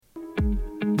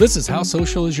This is How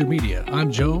Social Is Your Media.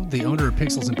 I'm Joe, the owner of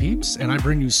Pixels and Peeps, and I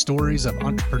bring you stories of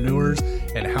entrepreneurs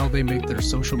and how they make their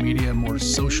social media more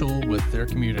social with their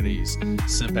communities.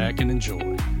 Sit back and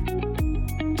enjoy.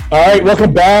 All right,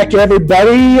 welcome back,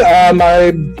 everybody. I'm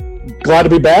glad to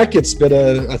be back. It's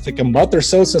been, I think, a month or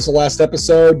so since the last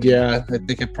episode. Yeah, I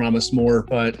think I promised more,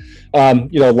 but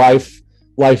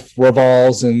life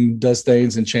revolves and does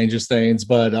things and changes things.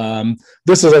 But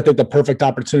this is, I think, the perfect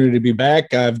opportunity to be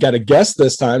back. I've got a guest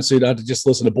this time, so you don't have to just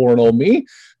listen to boring old me.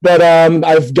 But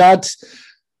I've got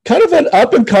kind of an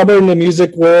up-and-comer in the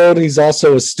music world. He's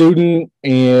also a student,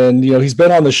 and he's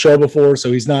been on the show before,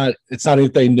 so it's not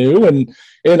anything new.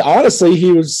 And honestly,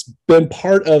 he's been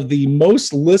part of the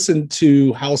most listened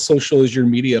to How Social Is Your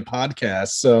Media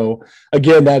podcast. So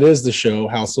again, that is the show,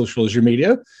 How Social Is Your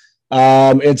Media.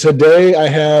 And today I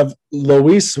have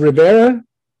Luis Rivera,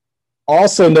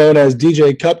 also known as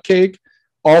DJ Cupcake,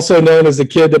 also known as the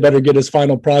kid that better get his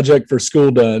final project for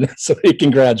school done so he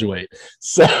can graduate.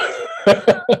 So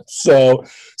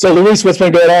Luis, what's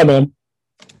been going on, man?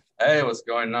 Hey, what's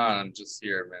going on? I'm just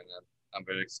here, man. I'm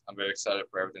very excited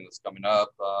for everything that's coming up.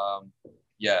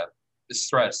 It's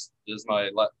stress. This is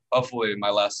hopefully my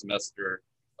last semester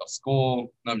of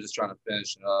school, and I'm just trying to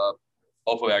finish it up.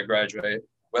 Hopefully I graduate.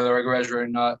 Whether I graduate or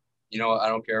not, I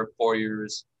don't care. 4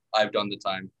 years, I've done the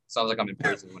time. Sounds like I'm in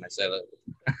prison when I say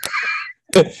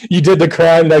that. You did the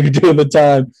crime, now you're doing the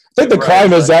time. I think the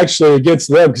crime is actually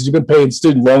against them because you've been paying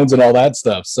student loans and all that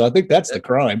stuff. So I think that's the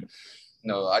crime.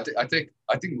 No, I think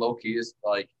low key is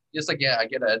like, yeah, I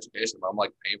get an education, but I'm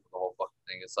like paying for the whole fucking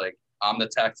thing. It's like I'm the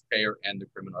taxpayer and the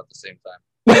criminal at the same time.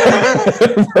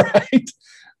 Right.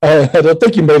 I don't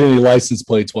think you made any license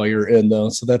plates while you're in, though,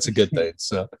 so that's a good thing.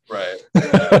 So right.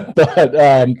 But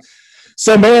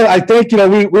so, man, I think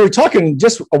we were talking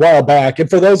just a while back, and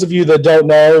for those of you that don't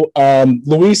know,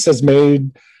 Luis has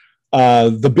made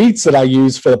the beats that I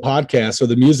use for the podcast or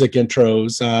the music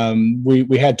intros.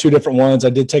 We had two different ones.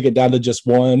 I did take it down to just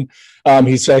one.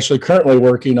 He's actually currently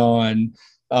working on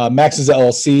Max's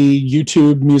LLC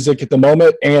YouTube music at the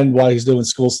moment, and while he's doing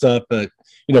school stuff, but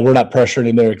we're not pressuring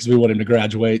him there because we want him to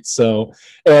graduate. So,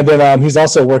 and then he's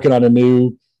also working on a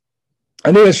new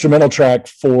instrumental track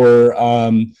for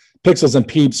Pixels and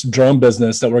Peeps drum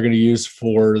business that we're going to use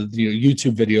for the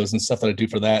YouTube videos and stuff that I do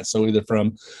for that. So either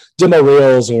from demo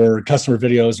reels or customer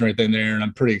videos or anything there. And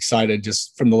I'm pretty excited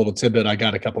just from the little tidbit I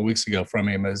got a couple of weeks ago from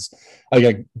him. As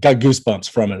I got goosebumps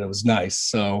from it. It was nice.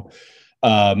 So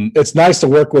it's nice to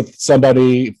work with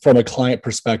somebody from a client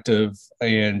perspective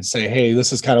and say, hey,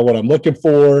 this is kind of what I'm looking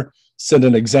for, send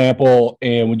an example.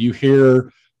 And when you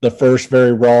hear the first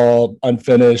very raw,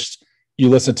 unfinished, you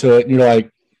listen to it and you're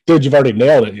like, dude, you've already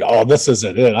nailed it. Oh, this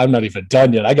isn't it. I'm not even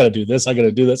done yet. I got to do this. I got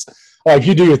to do this. Like,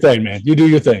 you do your thing, man. You do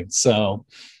your thing. So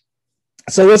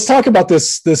let's talk about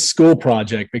this school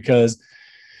project, because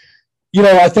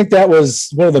I think that was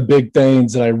one of the big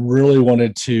things that I really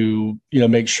wanted to,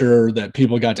 make sure that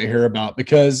people got to hear about,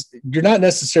 because you're not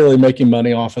necessarily making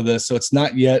money off of this. So it's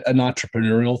not yet an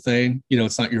entrepreneurial thing.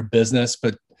 It's not your business,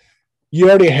 but you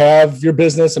already have your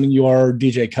business. I mean, you are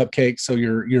DJ Cupcake, so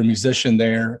you're a musician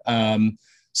there.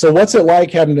 So what's it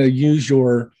like having to use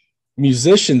your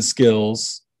musician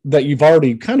skills that you've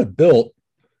already kind of built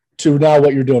to now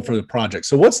what you're doing for the project?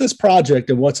 So what's this project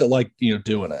and what's it like,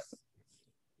 doing it?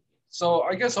 So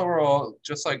I guess overall,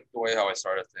 just like the way how I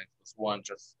started things was one,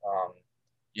 just,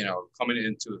 coming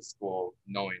into the school,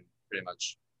 knowing pretty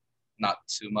much not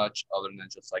too much other than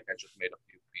just like, I just made a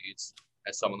few beats,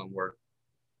 and some of them were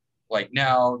like,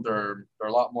 now they're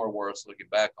a lot more worse looking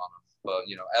back on them. But,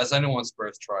 as anyone's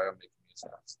first try on making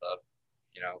music and stuff,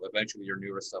 eventually your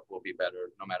newer stuff will be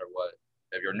better no matter what.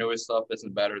 If your newest stuff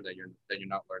isn't better, then you're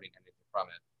not learning anything from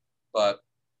it. But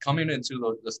coming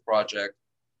into this project,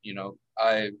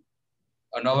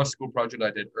 another school project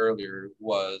I did earlier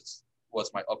was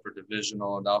my upper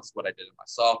divisional, and that's what I did in my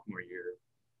sophomore year.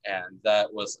 And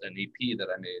that was an EP that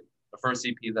I made, the first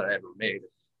EP that I ever made.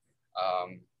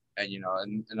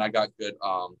 And I got good,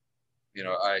 I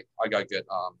got good,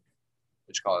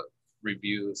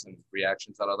 reviews and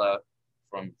reactions out of that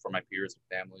from my peers and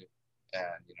family.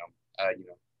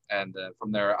 And then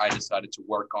from there, I decided to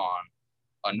work on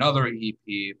another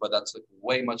EP, but that's like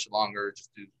way much longer just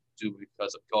due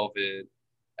because of COVID.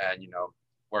 And,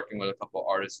 working with a couple of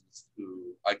artists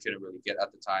who I couldn't really get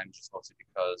at the time, just mostly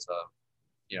because of,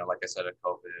 like I said, of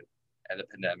COVID and the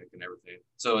pandemic and everything.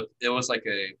 So it was like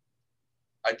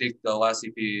I think the last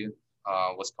EP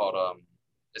was called,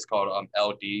 it's called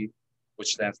LD, which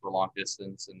stands for long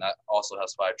distance. And that also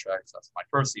has 5 tracks. That's my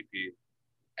first EP.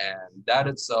 And that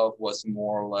itself was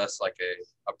more or less like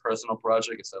a personal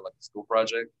project instead of like a school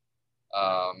project.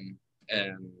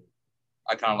 and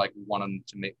I kind of like wanted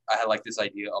to make. I had like this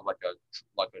idea of like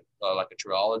a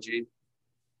trilogy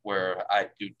where I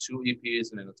do 2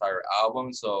 EPs and an entire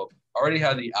album. So I already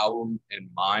had the album in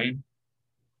mind,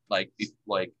 like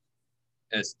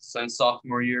since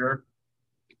sophomore year,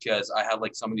 because I had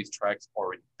like some of these tracks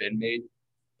already been made,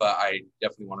 but I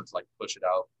definitely wanted to like push it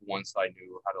out once I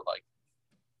knew how to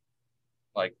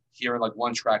like hear like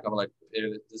one track. I'm like,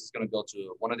 this is gonna go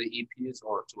to one of the EPs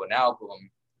or to an album,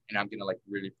 and I'm gonna like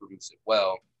really produce it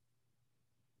well.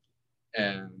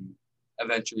 And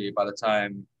eventually, by the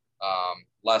time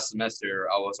last semester,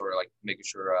 I was already like making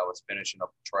sure I was finishing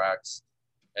up the tracks,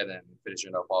 and then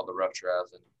finishing up all the rough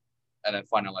drafts, and then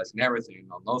finalizing everything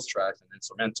on those tracks and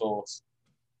instrumentals.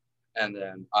 And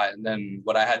then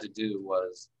what I had to do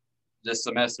was this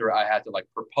semester I had to like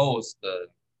propose the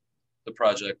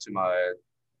project to my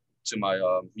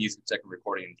music tech and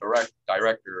recording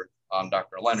director,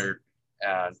 Dr. Leonard,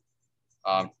 and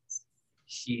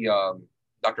he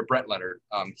Dr. Brent Leonard,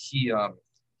 he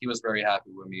was very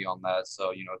happy with me on that.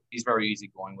 So he's very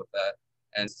easygoing with that,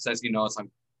 and since he knows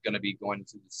I'm gonna be going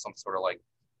into some sort of like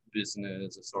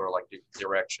business or sort of like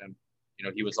direction,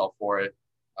 he was all for it.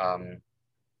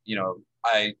 He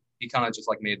kind of just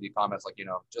like made the comments like,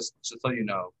 just so you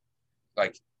know,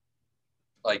 like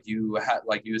you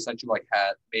essentially like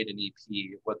had made an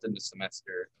EP within the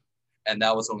semester, and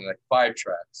that was only like 5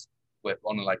 tracks with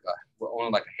only like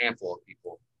a handful of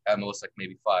people, at most like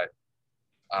maybe 5.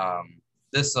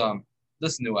 This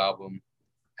new album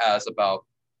has about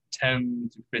 10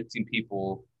 to 15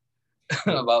 people,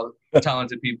 about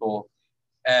talented people,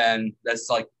 and that's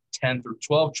like 10 through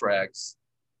 12 tracks,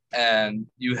 and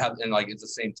it's the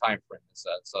same time frame as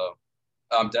that. So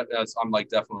I'm like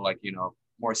definitely like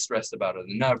more stressed about it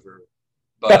than ever,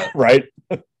 but right.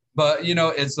 But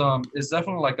it's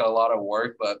definitely like a lot of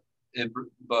work, but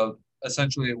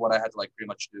essentially what I had to like pretty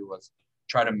much do was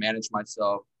try to manage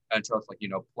myself in terms of like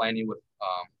planning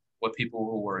with people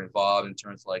who were involved in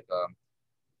terms of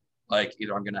like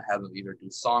either I'm gonna have them either do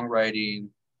songwriting,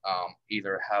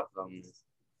 either have them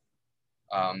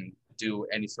do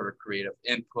any sort of creative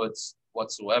inputs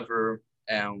whatsoever,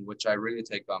 and which I really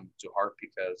take to heart,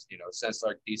 because since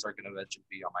these are gonna eventually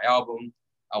be on my album,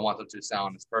 I want them to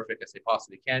sound as perfect as they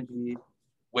possibly can be,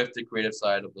 with the creative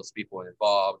side of those people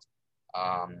involved.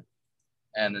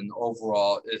 And then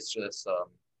overall, it's just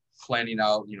planning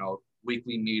out,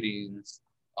 weekly meetings,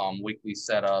 weekly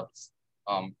setups,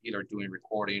 either doing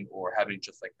recording or having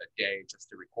just like a day just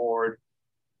to record.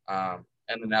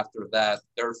 And then after that,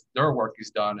 their work is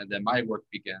done, and then my work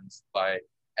begins by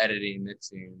editing,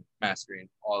 mixing, mastering,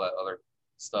 all that other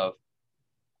stuff.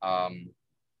 And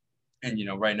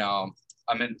right now,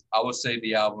 I would say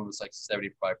the album is like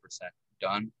 75%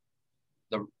 done.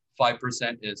 The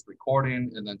 5% is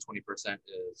recording, and then 20%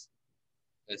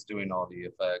 is doing all the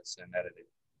effects and editing.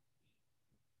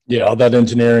 Yeah, all that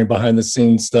engineering behind the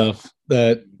scenes stuff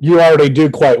that you already do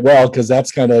quite well, because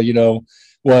that's kind of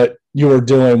what you were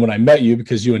doing when I met you,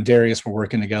 because you and Darius were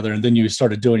working together, and then you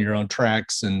started doing your own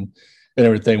tracks and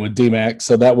everything with DMAX.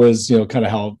 So that was kind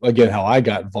of how I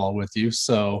got involved with you.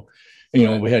 So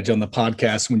we had you on the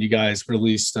podcast when you guys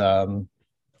released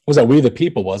was that We the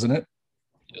People, wasn't it?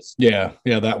 Yes. Yeah,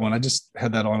 that one. I just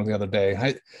had that on the other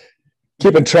day.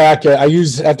 Keeping track, I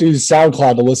have to use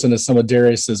SoundCloud to listen to some of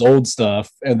Darius's old stuff,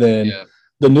 and then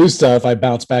the new stuff I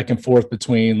bounce back and forth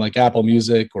between like Apple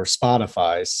Music or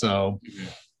Spotify. So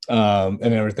and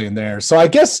everything there. So I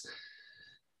guess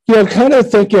kind of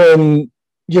thinking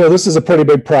this is a pretty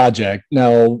big project.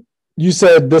 Now, you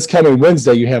said this coming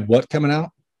Wednesday you have what coming out?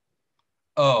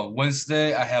 Oh,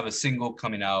 Wednesday I have a single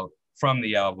coming out from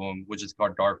the album, which is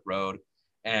called Dark Road.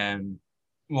 And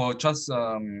well, just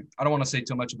I don't want to say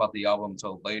too much about the album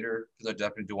until later, because I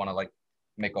definitely do want to like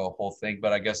make a whole thing.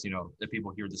 But I guess if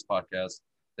people hear this podcast,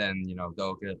 then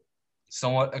they'll get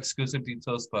somewhat exclusive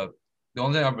details. But the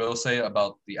only thing I will say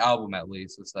about the album, at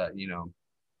least, is that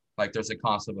like there's a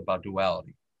concept about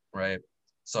duality, right?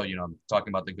 So talking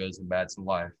about the goods and bads in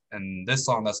life, and this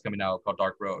song that's coming out called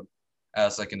Dark Road,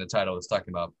 as like in the title, is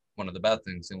talking about one of the bad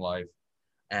things in life,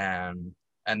 and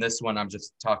this one I'm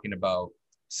just talking about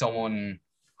someone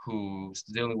who's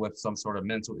dealing with some sort of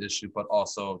mental issue, but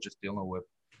also just dealing with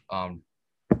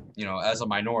as a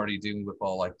minority, dealing with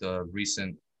all like the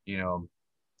recent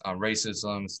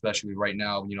racism, especially right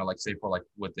now, like say for like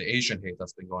with the Asian hate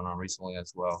that's been going on recently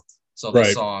as well. So the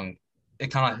song,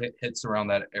 it kind of hits around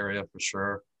that area for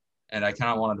sure. And I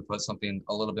kind of wanted to put something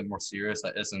a little bit more serious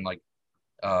that isn't like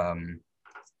well,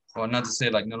 not to say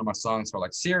like none of my songs are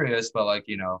like serious, but like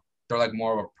they're like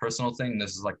more of a personal thing.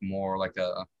 This is like more like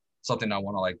a something I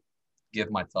want to like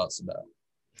give my thoughts about.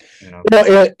 You know.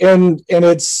 And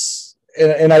it's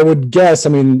and I would guess. I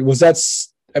mean,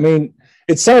 I mean,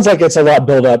 it sounds like it's a lot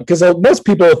built up because most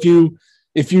people, if you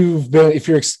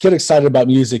get excited about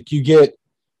music, you get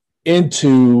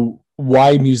into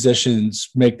why musicians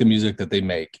make the music that they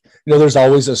make. You know, there's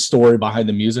always a story behind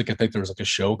the music. I think there was like a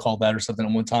show called that or something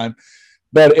at one time.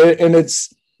 But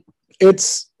it's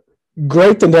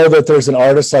great to know that there's an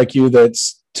artist like you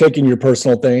that's taking your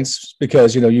personal things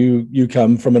because you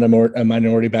come from a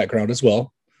minority background as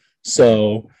well,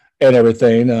 so and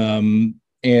everything,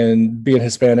 and being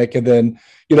Hispanic, and then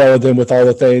then with all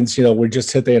the things, we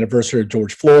just hit the anniversary of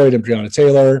George Floyd and Breonna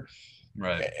Taylor,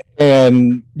 right?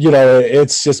 And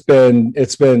it's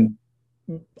been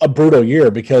a brutal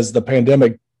year because the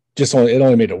pandemic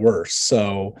only made it worse.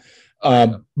 So,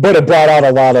 but it brought out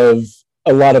a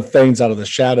lot of things out of the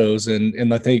shadows,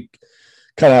 and I think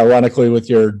kind of ironically with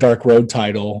your Dark Road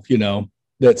title,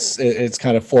 it's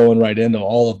kind of flowing right into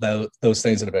all of those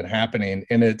things that have been happening,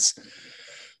 and it's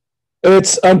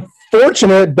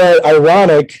unfortunate but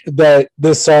ironic that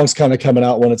this song's kind of coming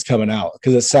out when it's coming out,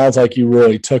 because it sounds like you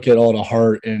really took it all to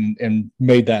heart and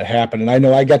made that happen. And I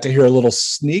know I got to hear a little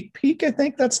sneak peek. I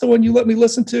think that's the one you let me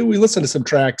listen to. We listened to some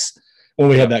tracks when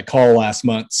we had that call last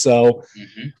month. So,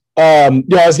 I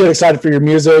was getting excited for your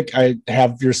music. I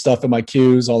have your stuff in my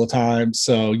queues all the time.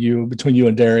 So between you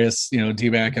and Darius,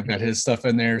 D-Mac, I've got his stuff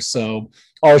in there. So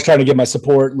always trying to get my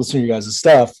support, listen to you guys'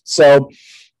 stuff. So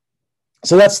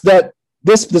that's that.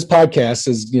 This podcast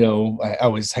is, I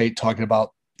always hate talking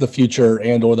about the future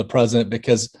and or the present,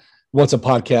 because once a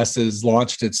podcast is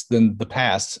launched, it's then the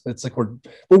past. It's like we're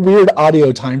weird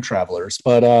audio time travelers.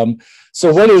 But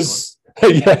so what is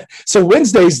yeah? So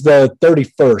Wednesday's the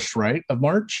 31st, right, of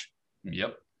March?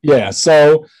 Yep. Yeah.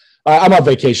 So I'm on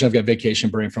vacation. I've got vacation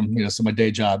brain from so my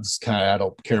day job's I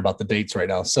don't care about the dates right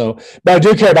now. So, but I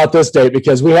do care about this date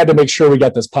because we had to make sure we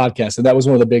got this podcast, and that was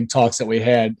one of the big talks that we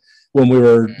had when we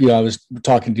were, I was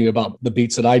talking to you about the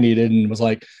beats that I needed, and was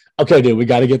like, okay, dude, we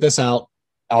got to get this out.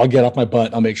 I'll get off my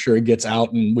butt. I'll make sure it gets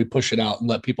out, and we push it out and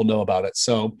let people know about it.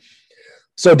 So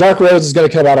Dark Roads is going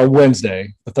to come out on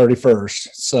Wednesday, the 31st.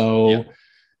 So, yeah.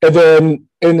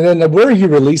 and then where are you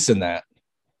releasing that?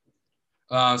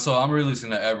 So I'm releasing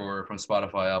that everywhere from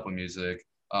Spotify, Apple Music.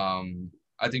 I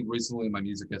think recently my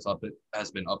music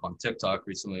has been up on TikTok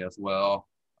recently as well.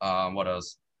 What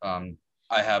else? I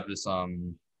have this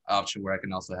option where I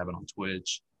can also have it on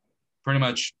Twitch. Pretty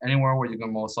much anywhere where you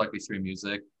can most likely stream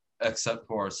music, except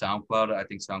for SoundCloud. I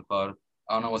think SoundCloud,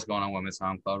 I don't know what's going on with my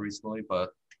SoundCloud recently, but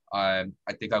I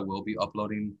think I will be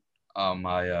uploading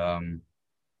I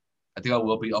think I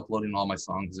will be uploading all my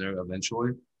songs there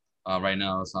eventually. Right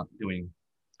now it's not doing,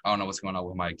 I don't know what's going on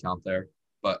with my account there,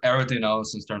 but everything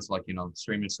else in terms of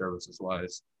streaming services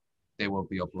wise, they will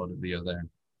be uploaded via there.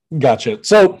 Gotcha.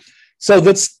 So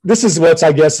this is what's,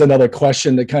 I guess, another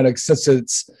question that kind of, since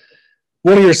it's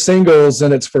one of your singles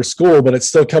and it's for school, but it's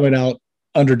still coming out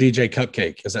under DJ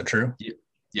Cupcake. Is that true?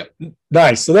 Yeah.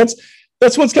 Nice. So that's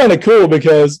what's kind of cool,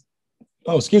 because,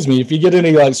 excuse me, if you get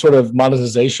any sort of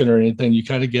monetization or anything, you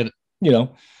kind of get, you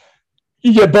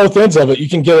get both ends of it. You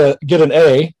can get an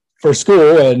A for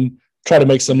school and try to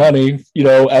make some money,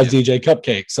 as DJ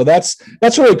Cupcake. So that's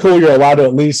really cool. You're allowed to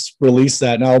at least release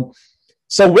that now.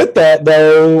 So with that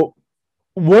though,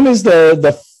 when is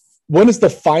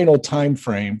the final time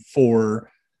frame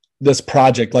for this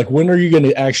project? Like, when are you going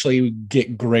to actually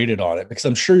get graded on it? Because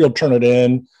I'm sure you'll turn it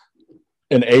in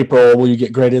April. Will you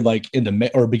get graded into May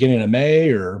or beginning of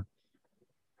May, or?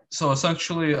 So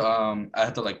essentially, I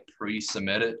have to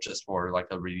pre-submit it just for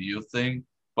a review thing,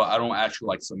 but I don't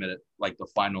actually submit it the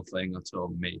final thing until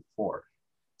May 4th.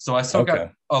 So I still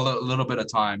got a little bit of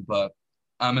time, but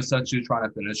I'm essentially trying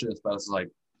to finish it as best as I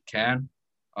can.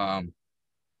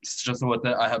 It's just with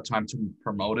it, I have time to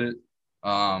promote it,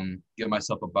 give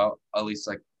myself about at least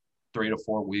 3 to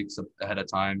 4 weeks ahead of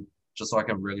time, just so I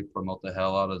can really promote the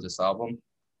hell out of this album.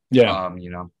 Yeah.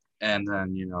 And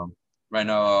then, right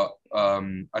now,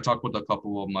 I talked with a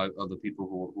couple of the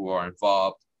people who are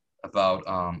involved about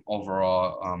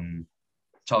overall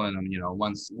telling them,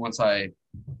 once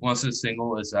the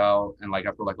single is out and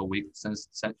after a week since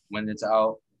when it's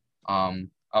out, I'll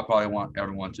probably want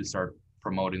everyone to start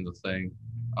promoting the thing.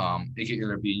 It could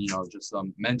either be, just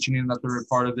mentioning that they're a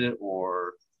part of it,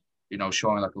 or,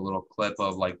 showing a little clip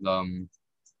of them.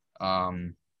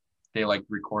 They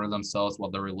recorded themselves while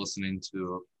they were listening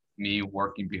to me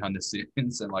working behind the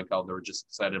scenes and how they were just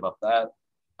excited about that.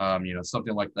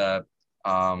 Something like that.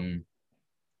 And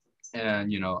I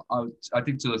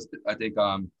think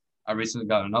I recently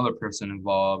got another person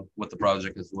involved with the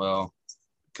project as well,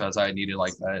 because I needed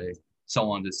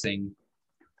someone to sing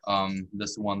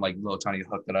this one like little tiny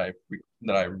hook that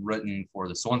I written for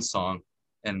this one song,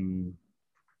 and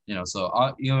so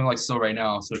like still right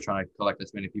now, I'm still trying to collect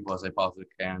as many people as I possibly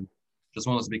can. Just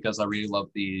one was because I really love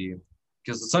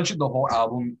because essentially the whole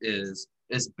album is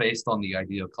based on the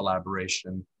idea of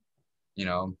collaboration.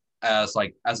 As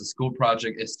a school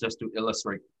project, it's just to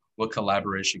illustrate what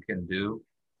collaboration can do,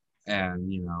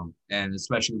 and and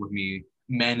especially with me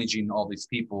managing all these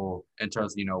people in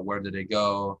terms of where did they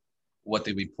go, what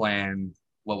did we plan,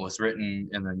 what was written,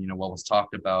 and then what was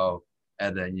talked about,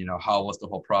 and then how was the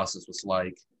whole process was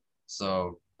like.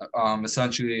 So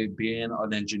essentially being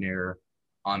an engineer,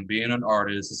 on being an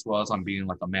artist, as well as on being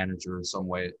like a manager in some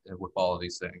way with all of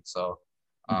these things. So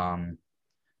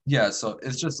yeah, so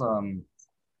it's just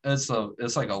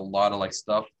it's like a lot of like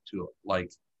stuff to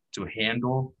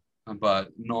handle. But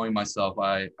knowing myself,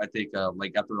 I think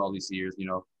like after all these years,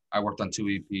 I worked on 2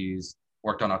 EPs,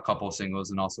 worked on a couple of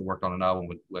singles, and also worked on an album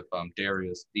with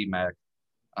Darius D-Mac.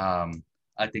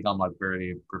 I think I'm like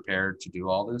very prepared to do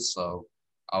all this. So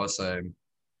I would say,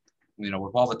 with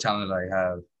all the talent that I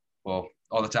have, well,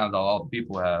 all the talent that all the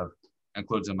people have,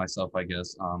 including myself, I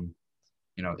guess,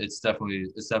 it's definitely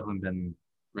been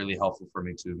really helpful for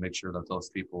me to make sure that those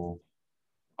people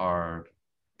are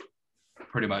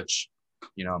pretty much,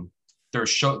 they're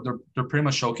pretty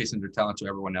much showcasing their talent to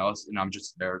everyone else, and I'm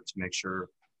just there to make sure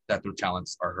that their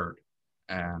talents are heard.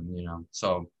 And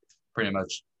so pretty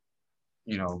much,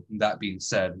 that being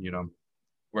said,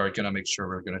 we're gonna make sure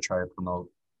we're gonna try to promote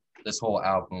this whole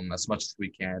album as much as we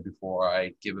can before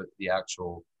I give it the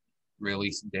actual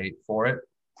release date for it.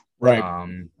 Right.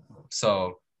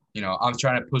 So I'm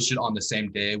trying to push it on the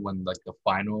same day when like the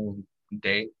final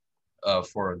date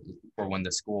for when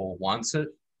the school wants it,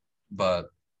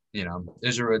 but it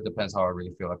really depends how I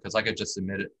really feel, because I could just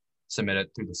submit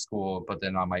it through the school, but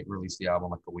then I might release the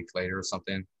album like a week later or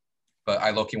something. But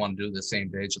I low-key want to do it the same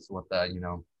day, just with that,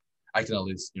 I can at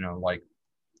least,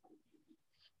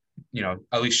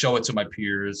 at least show it to my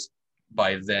peers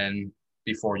by then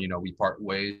before, we part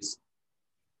ways.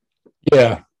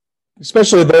 Yeah.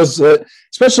 Especially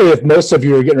especially if most of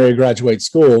you are getting ready to graduate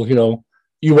school,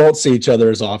 you won't see each other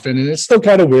as often. And it's still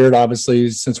kind of weird, obviously,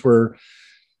 since we're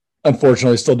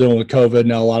unfortunately still dealing with COVID.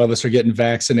 Now, a lot of us are getting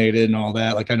vaccinated and all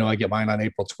that. Like, I know I get mine on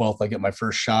April 12th. I get my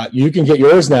first shot. You can get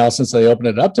yours now since they opened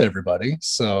it up to everybody.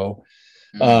 So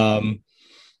I'm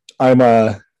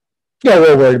a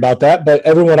little worried about that, but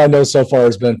everyone I know so far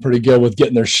has been pretty good with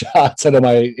getting their shots. I know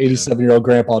my 87-year-old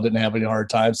grandpa didn't have any hard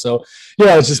time. So,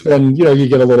 it's just been, you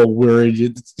get a little worried.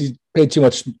 You pay too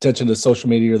much attention to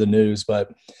social media or the news,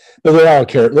 but I don't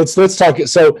care. Let's talk it.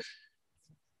 So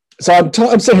I'm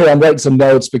sitting here, I'm writing some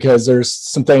notes because there's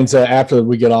some things that after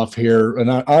we get off here, and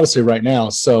honestly right now,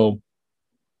 so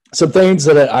some things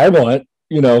that I want,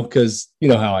 because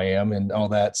how I am and all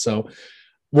that. So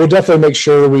we'll definitely make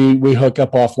sure we hook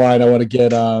up offline. I want to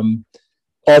get all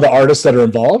the artists that are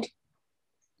involved.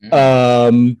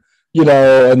 And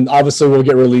obviously we'll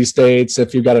get release dates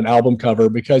if you've got an album cover,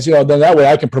 because then that way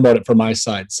I can promote it from my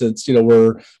side, since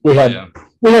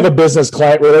we have a business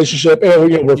client relationship,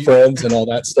 and we're friends and all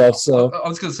that stuff. So I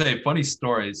was gonna say, funny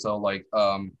story. So like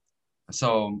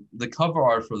so the cover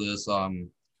art for this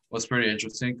was pretty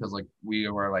interesting, because like we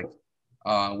were like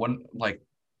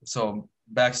so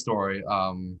backstory,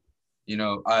 I'm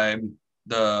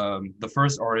the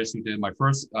first artist who did my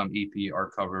first EP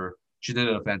art cover. She did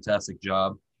a fantastic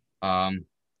job.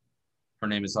 Her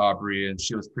name is Aubrey, and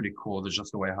she was pretty cool. There's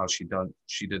just the way how she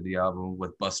did the album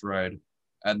with Bus Ride.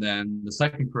 And then the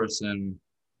second person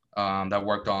who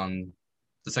worked on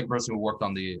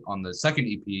the second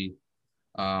EP,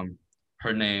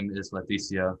 her name is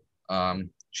Leticia.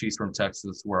 She's from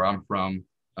Texas, where I'm from.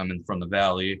 I'm from the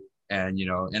Valley. And,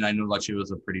 and I knew like she was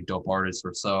a pretty dope artist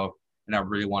herself, and I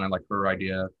really wanted like her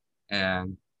idea.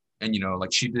 And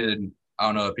like she did, I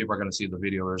don't know if people are going to see the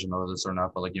video version of this or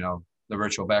not, but like, the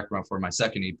virtual background for my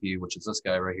second EP, which is this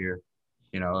guy right here,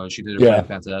 she did a really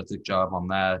fantastic job on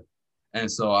that. And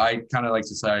so I kind of like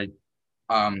to say,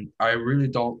 I really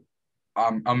don't,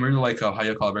 I'm really like how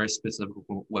you call it, very specific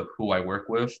with who I work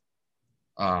with.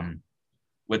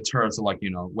 With terms of like,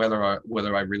 whether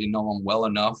I really know them well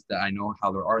enough that I know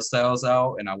how their art style's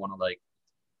out, and I want to like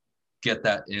get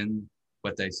that in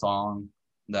with a song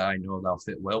that I know that'll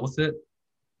fit well with it.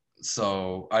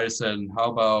 So I just said,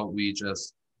 how about we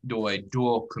just do a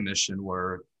dual commission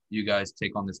where you guys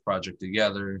take on this project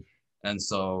together. And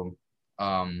so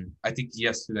I think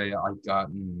yesterday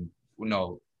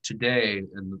today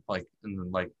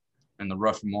in the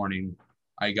rough morning,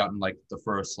 I gotten like the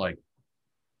first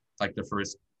the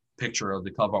first picture of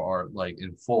the cover art like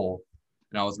in full,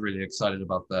 and I was really excited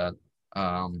about that.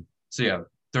 So yeah,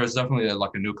 there's definitely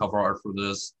like a new cover art for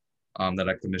this that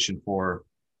I commissioned for,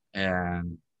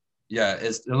 and yeah,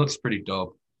 it looks pretty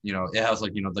dope. It has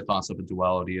like the concept of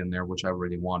duality in there, which I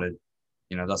really wanted.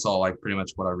 That's all like pretty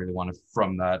much what I really wanted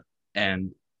from that.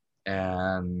 And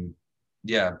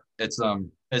yeah, it's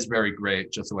very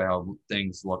great just the way how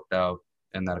things looked out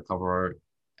in that cover art.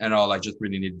 And all I just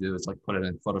really need to do is like put it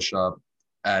in Photoshop,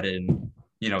 add in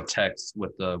text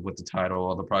with the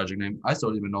title of the project name. I still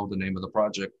don't even know the name of the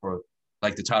project for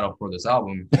like the title for this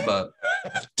album, but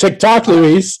TikTok,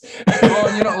 Luis.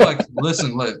 Well, like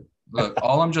listen, look,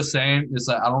 all I'm just saying is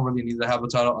that I don't really need to have a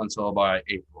title until about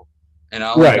April. And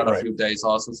I only got a few days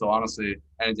also, so honestly,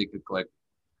 anything could click.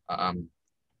 I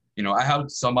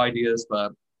have some ideas,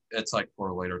 but it's like for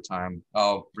a later time.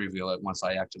 I'll reveal it once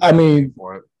I actually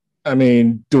for it. I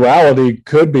mean, duality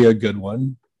could be a good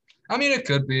one. I mean, it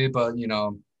could be, but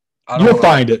you'll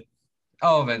find it.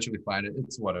 I'll eventually find it.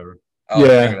 It's whatever. I'll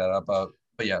figure that out.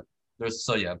 But yeah,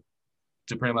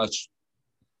 to pretty much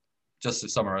just to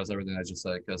summarize everything I just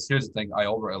said, because here's the thing, I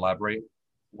over elaborate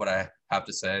what I have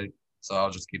to say, so I'll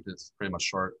just keep this pretty much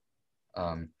short.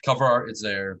 Cover art is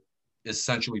there,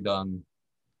 essentially done.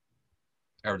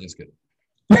 Everything's good.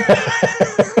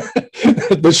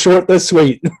 The short, the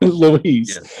sweet,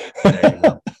 Luis.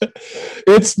 Yes.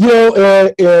 It's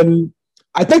and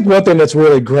I think one thing that's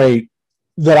really great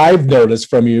that I've noticed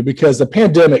from you, because the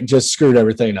pandemic just screwed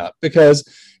everything up. Because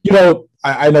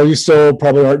I know you still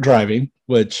probably aren't driving,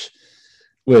 which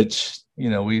we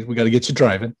got to get you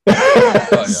driving. Oh,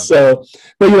 yeah. So,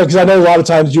 but because I know a lot of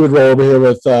times you would roll over here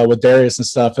with Darius and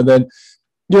stuff, and then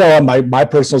my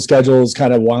personal schedule is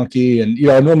kind of wonky, and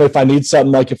normally if I need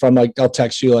something, like if I'm like, I'll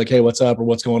text you like, hey, what's up or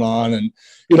what's going on, and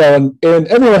and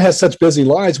everyone has such busy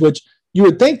lives, which you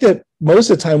would think that most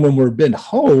of the time when we've been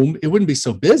home, it wouldn't be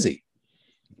so busy.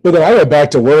 But then I went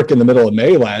back to work in the middle of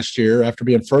May last year after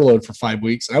being furloughed for 5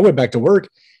 weeks. I went back to work.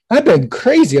 I've been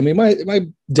crazy. I mean, my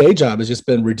day job has just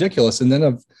been ridiculous. And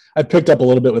then I've picked up a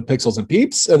little bit with Pixels and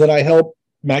Peeps, and then I help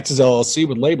Max's LLC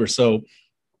with labor. So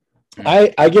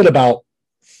I get about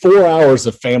 4 hours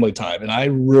of family time, and I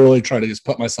really try to just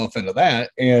put myself into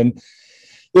that. And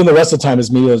then the rest of the time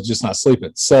is me just not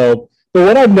sleeping. So, but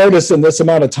what I've noticed in this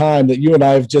amount of time that you and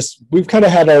I we've kind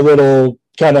of had our little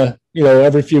kind of,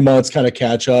 every few months kind of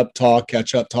catch up, talk.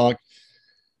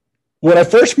 When I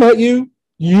first met you,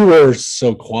 you were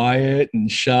so quiet and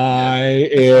shy,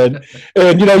 and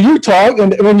you talk,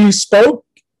 and when you spoke,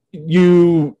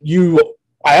 I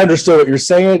understood what you're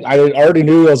saying. I already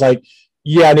knew. I was like,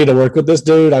 yeah, I need to work with this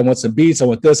dude. I want some beats. I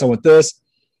want this.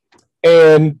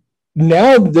 And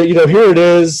now that here it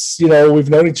is. We've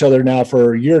known each other now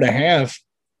for a year and a half.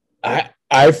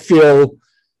 I feel,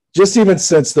 just even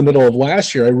since the middle of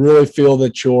last year, I really feel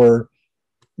that your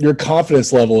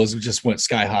confidence level has just went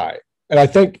sky high. And I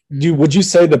think, would you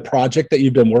say the project that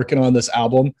you've been working on, this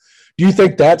album, do you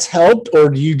think that's helped, or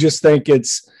do you just think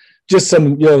it's just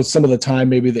some of the time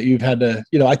maybe that you've had to,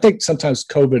 I think sometimes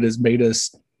COVID has made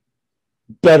us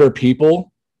better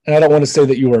people. And I don't want to say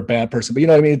that you were a bad person, but you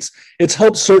know what I mean? It's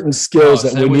helped certain skills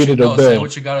that we needed to build. Say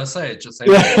what you got to say. Just say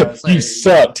what you got to say. You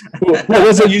sucked. What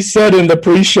was it you said in the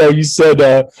pre-show? You said,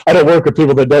 I don't work with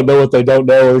people that don't know what they don't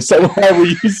know, or something. However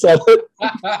you said it.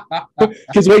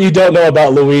 Because what you don't know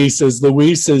about Luis is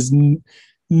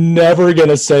never going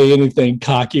to say anything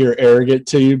cocky or arrogant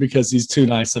to you because he's too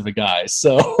nice of a guy.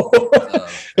 So,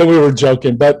 and we were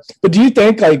joking, but do you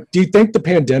think the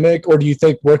pandemic, or do you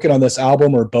think working on this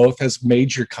album, or both, has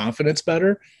made your confidence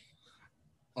better?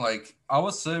 Like, I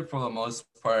would say for the most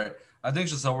part, I think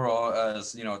just overall,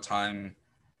 as time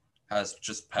has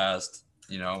just passed,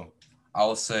 I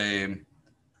would say,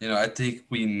 I think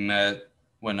we met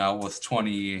when I was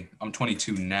 20. I'm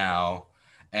 22 now,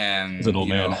 and he's an old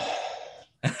man.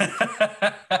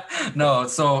 No,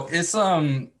 so it's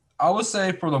I would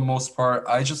say for the most part,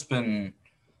 I just been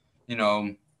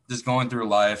just going through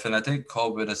life, and I think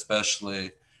COVID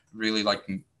especially really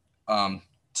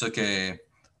took a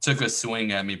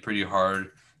swing at me pretty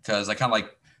hard, because I kind of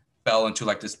fell into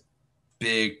this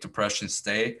big depression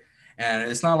state. And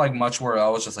it's not much where I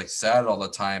was just sad all the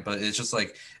time, but it's just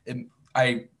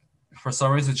I for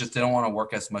some reason just didn't want to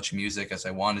work as much music as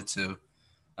I wanted to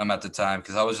at the time,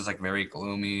 because I was just very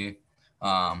gloomy.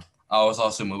 I was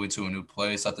also moving to a new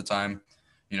place at the time.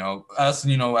 As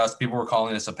people were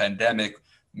calling this a pandemic,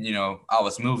 I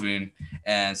was moving.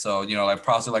 And so,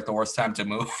 probably the worst time to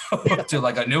move to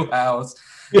a new house.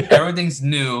 Yeah. Everything's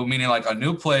new, meaning a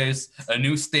new place, a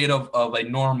new state of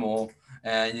normal,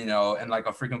 and, and a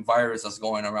freaking virus that's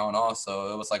going around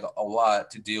also. It was a lot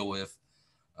to deal with.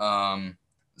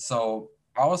 So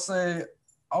I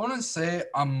wouldn't say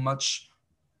I'm much.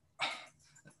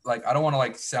 like I don't want to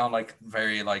like sound like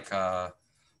very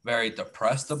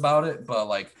depressed about it, but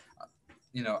like,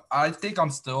 you know, I think I'm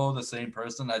still the same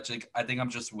person. I think I'm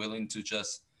just willing to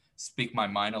just speak my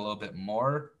mind a little bit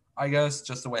more, I guess,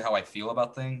 just the way how I feel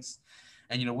about things.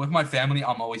 And, you know, with my family,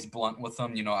 I'm always blunt with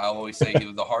them. You know, I always say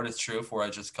either the hardest truth or I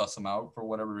just cuss them out for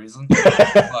whatever reason.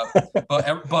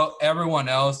 But everyone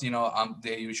else, you know,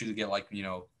 they usually get like, you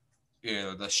know,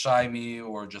 either the shy me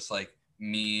or just like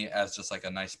me as just like a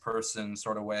nice person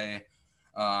sort of way.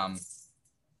 And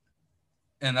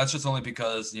that's just only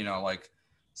because, you know, like,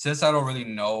 since I don't really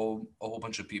know a whole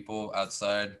bunch of people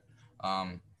outside,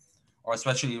 or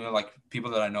especially even like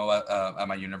people that I know at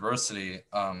my university,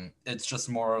 it's just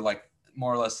more or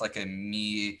less like a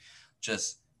me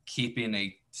just keeping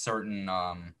a certain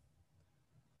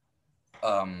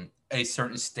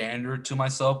standard to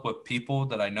myself with people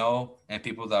that I know and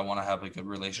people that I want to have a good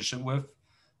relationship with.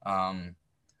 And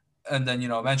then, you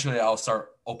know, eventually I'll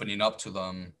start opening up to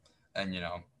them and, you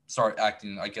know, start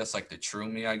acting, I guess, like the true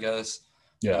me, I guess.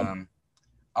 Yeah.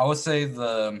 I would say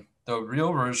the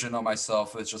real version of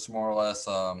myself is just more or less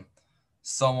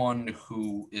someone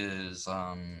who is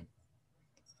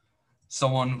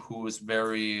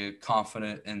very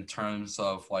confident in terms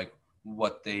of like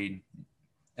in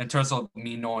terms of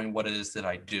me knowing what it is that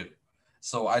I do.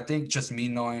 So I think just me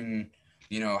knowing,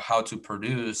 you know, how to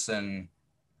produce and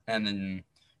then,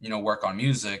 you know, work on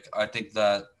music, I think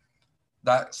that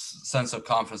sense of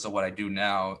confidence of what I do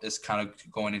now is kind of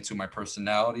going into my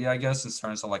personality, I guess, in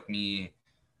terms of like me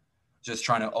just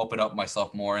trying to open up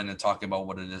myself more and then talking about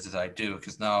what it is that I do.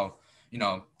 Because now, you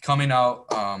know, coming out,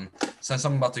 since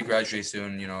I'm about to graduate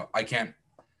soon, you know, I can't,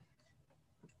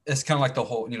 it's kind of like the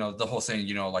whole saying,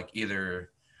 you know, like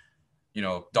either, you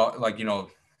know, like, you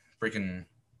know, freaking,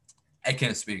 I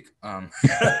can't speak.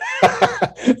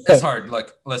 It's hard.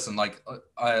 Like, listen, like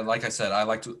I said, I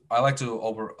like to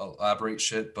over elaborate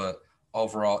shit, but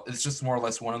overall, it's just more or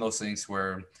less one of those things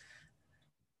where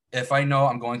if I know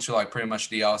I'm going to like pretty much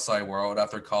the outside world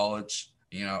after college,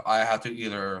 you know, I have to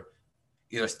either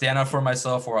stand up for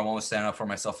myself or I won't stand up for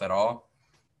myself at all.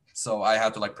 So I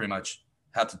have to like pretty much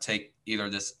have to take either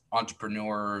this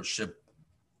entrepreneurship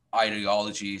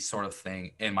ideology sort of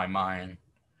thing in my mind.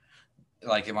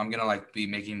 Like if I'm gonna like be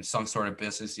making some sort of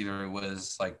business, either it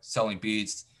was like selling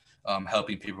beats,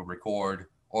 helping people record,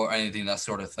 or anything, that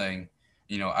sort of thing,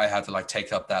 you know, I had to like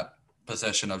take up that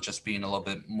position of just being a little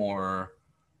bit more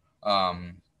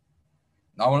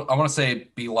I want to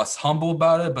say be less humble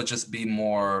about it, but just be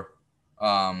more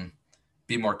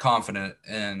confident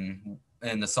in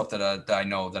the stuff that I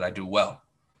know that I do well.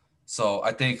 So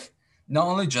I think not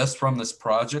only just from this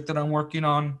project that I'm working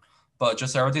on, but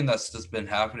just everything that's just been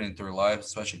happening through life,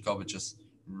 especially COVID, just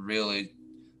really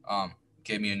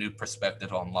gave me a new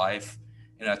perspective on life.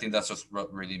 And I think that's just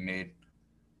what really made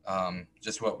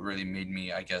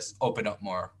me, I guess, open up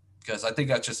more. Because I think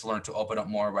I just learned to open up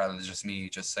more rather than just me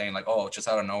just saying like, oh, just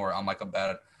out of nowhere, I'm like a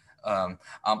bad, I'm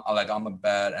a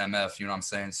bad MF, you know what I'm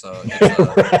saying? So it's,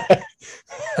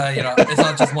 you know, it's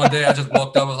not just one day I just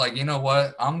woke up, I was like, you know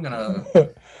what, I'm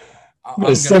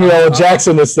Samuel L.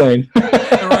 Jackson this thing.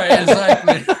 Right,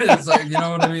 exactly. It's like, you know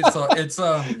what I mean? So it's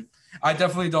I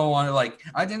definitely don't want to like,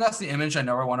 I think that's the image I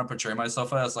never want to portray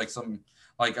myself as, like some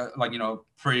like you know,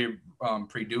 pre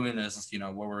doing this, you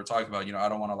know, what we were talking about, you know, I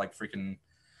don't want to like freaking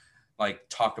like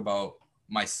talk about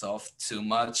myself too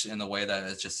much in the way that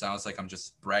it just sounds like I'm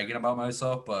just bragging about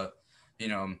myself, but you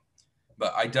know,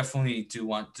 but I definitely do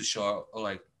want to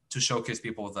showcase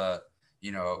people that,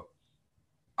 you know,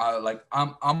 I'm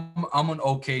an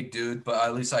okay dude, but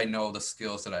at least I know the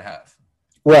skills that I have.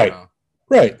 Right. You know?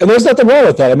 Right. And there's nothing wrong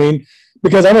with that. I mean,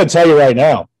 because I'm going to tell you right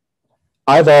now,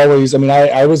 I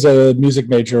was a music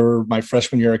major my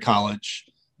freshman year of college.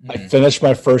 I finished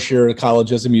my first year of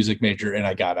college as a music major and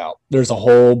I got out. There's a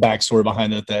whole backstory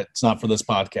behind it that's not for this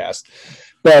podcast,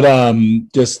 but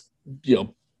just, you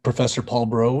know, Professor Paul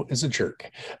Bro is a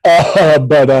jerk.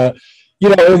 You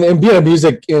know, and being a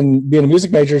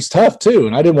music major is tough too.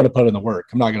 And I didn't want to put in the work.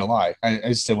 I'm not going to lie. I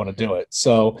just didn't want to do it.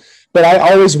 So, but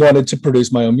I always wanted to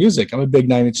produce my own music. I'm a big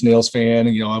Nine Inch Nails fan.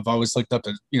 And, you know, I've always looked up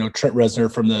to, you know, Trent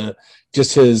Reznor from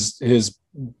his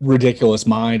ridiculous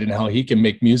mind and how he can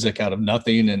make music out of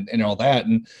nothing and all that.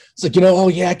 And it's like, you know, oh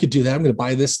yeah, I could do that. I'm going to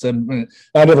buy this. I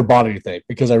never bought anything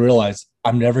because I realized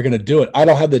I'm never going to do it. I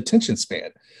don't have the attention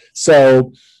span.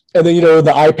 So, and then, you know,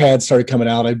 the iPad started coming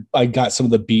out. I got some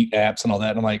of the beat apps and all that.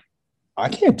 And I'm like, I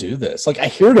can't do this. Like I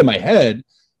hear it in my head.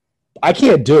 I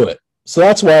can't do it. So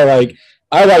that's why it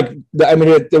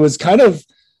was kind of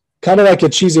like a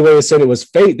cheesy way of saying it was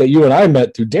fate that you and I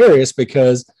met through Darius,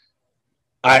 because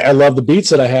I love the beats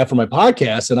that I have for my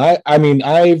podcast. And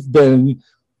I've been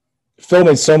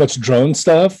filming so much drone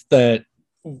stuff that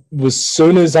as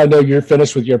soon as I know you're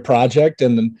finished with your project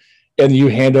and you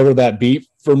hand over that beat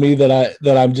for me that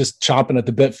I'm just chomping at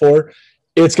the bit for,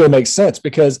 it's going to make sense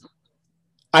because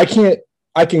I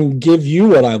can give you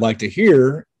what I like to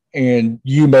hear and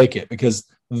you make it because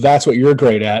that's what you're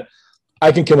great at.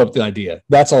 I can come up with the idea.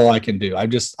 That's all I can do.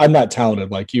 I'm not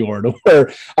talented like you are to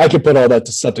where I can put all that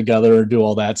stuff together and do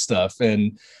all that stuff.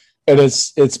 And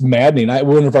it's maddening.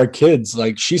 One of our kids,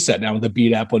 like she sat down with the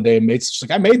Beat app one day and she's like,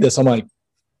 I made this. I'm like,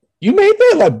 you made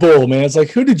that? Like, bull, man. It's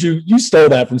like, who did you stole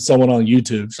that from someone on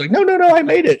YouTube? She's like, no, I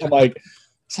made it. I'm like,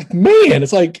 it's like, man,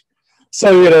 it's like,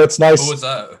 so, it's nice. What was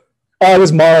that? It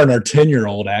was Maren, our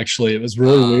 10-year-old, actually. It was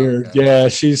really weird. Okay. Yeah,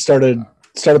 she started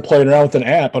playing around with an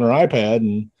app on her iPad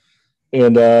and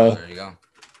there you go.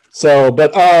 So,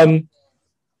 but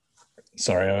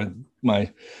sorry,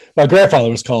 my grandfather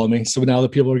was calling me, so now the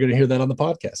people are going to hear that on the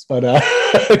podcast. But I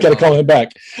got to call him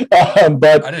back.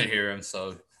 But I didn't hear him,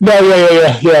 so no,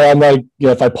 yeah. I'm like,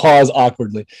 if I pause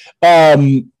awkwardly, but I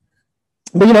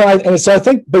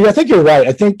think you're right.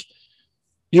 I think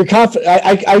you're confident.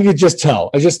 I could just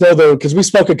tell. I just know though because we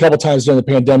spoke a couple times during the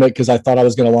pandemic because I thought I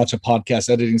was going to launch a podcast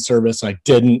editing service. I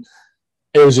didn't.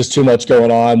 It was just too much going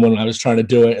on when I was trying to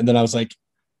do it. And then I was like,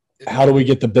 how do we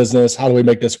get the business? How do we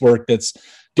make this work that's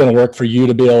going to work for you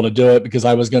to be able to do it? Because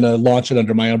I was going to launch it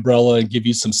under my umbrella and give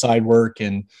you some side work.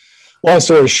 And long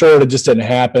story short, it just didn't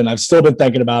happen. I've still been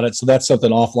thinking about it. So that's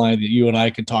something offline that you and I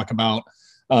could talk about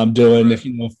doing if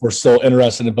we're still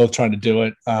interested in both trying to do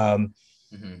it.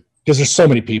 Because there's so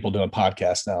many people doing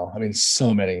podcasts now. I mean,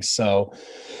 so many. So,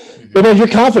 but your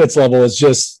confidence level is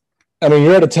just,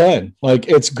 you're at a 10. Like,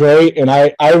 it's great. And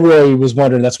I really was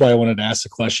wondering, that's why I wanted to ask the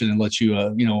question and let you,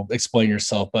 explain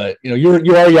yourself. But, you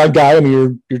are a young guy. I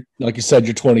mean, you're like you said,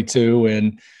 you're 22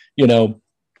 and,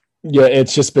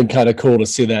 it's just been kind of cool to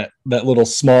see that little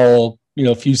small,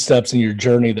 few steps in your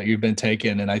journey that you've been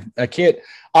taking. And I can't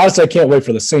wait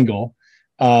for the single.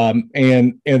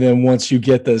 And then once you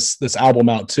get this album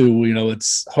out too,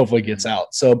 it's hopefully gets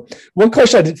out. So one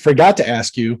question I forgot to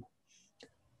ask you,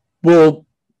 will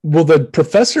the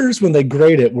professors, when they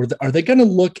grade it, are they going to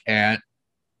look at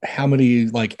how many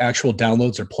like actual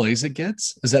downloads or plays it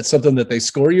gets? Is that something that they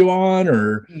score you on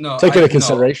or take into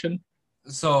consideration?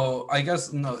 No. So I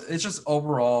guess no. It's just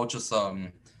overall, just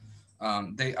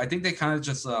I think they kind of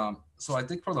just So I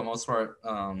think for the most part,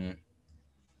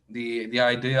 the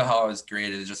idea how it's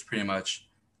graded is just pretty much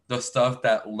the stuff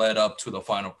that led up to the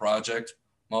final project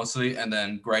mostly, and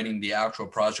then grading the actual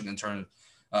project in turn.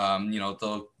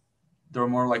 They're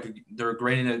more like they're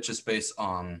grading it just based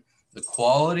on the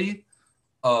quality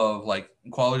of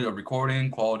recording,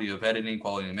 quality of editing,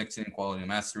 quality of mixing, quality of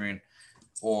mastering,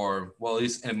 or well, at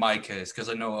least in my case, because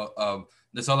I know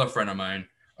this other friend of mine,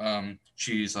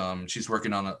 she's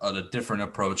working on a different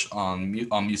approach on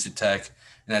music tech,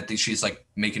 and I think she's like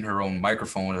making her own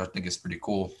microphone, which I think is pretty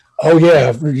cool. Oh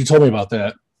yeah, you told me about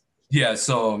that. Yeah,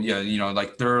 so yeah,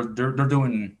 like they're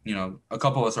doing, a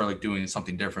couple of us are like doing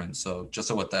something different. So just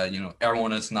so with that,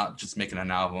 everyone is not just making an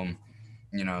album,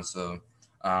 so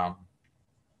I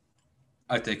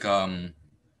think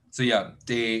so yeah,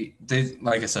 they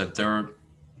like I said,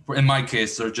 in my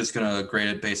case, they're just gonna grade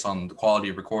it based on the quality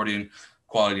of recording,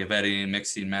 quality of editing,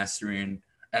 mixing, mastering,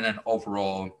 and then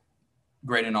overall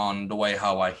grading on the way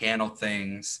how I handle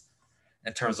things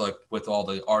in terms of like with all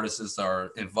the artists that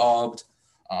are involved.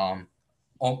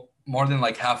 More than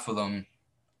like half of them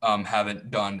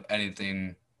haven't done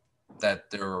anything that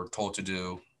they were told to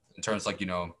do in terms of like,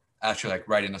 actually like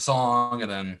writing a song and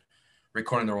then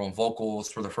recording their own vocals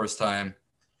for the first time,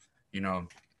 and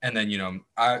then,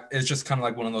 it's just kind of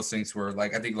like one of those things where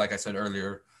like, I think, like I said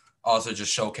earlier, also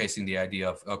just showcasing the idea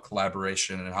of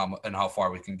collaboration and how far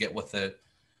we can get with it,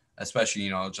 especially,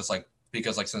 just like,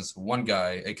 because like, since one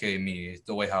guy, AKA me,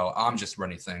 the way how I'm just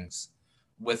running things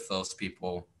with those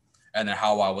people, and then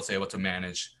how I was able to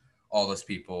manage all those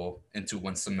people into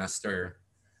one semester,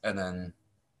 and then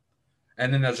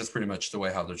that's just pretty much the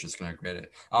way how they're just gonna grade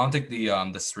it. I don't think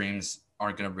the streams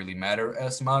aren't gonna really matter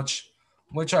as much,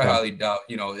 which I highly doubt.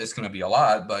 It's gonna be a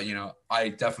lot, but I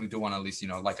definitely do want to at least,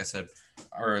 like I said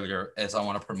earlier, is I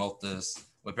want to promote this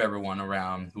with everyone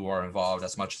around who are involved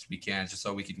as much as we can, just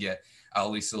so we can get at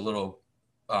least a little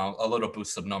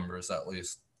boost of numbers at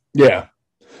least. Yeah,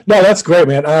 no, that's great,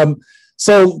 man.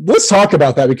 So let's talk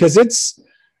about that because it's,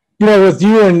 with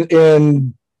you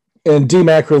and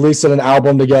DMAC releasing an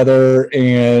album together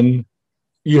and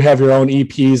you have your own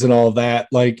EPs and all of that,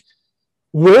 like,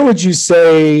 where would you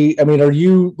say, are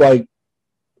you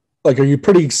are you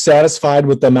pretty satisfied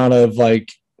with the amount of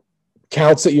like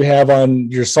counts that you have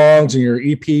on your songs and your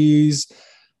EPs?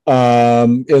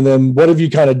 And then what have you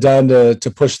kind of done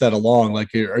to push that along? Like,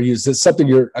 is it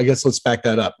something I guess let's back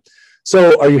that up.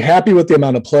 So are you happy with the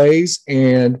amount of plays?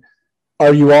 And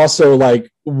are you also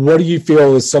like, what do you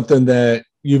feel is something that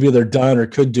you've either done or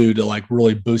could do to like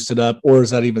really boost it up? Or is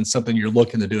that even something you're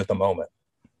looking to do at the moment?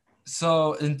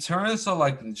 So in terms of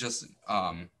like just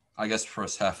I guess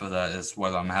first half of that is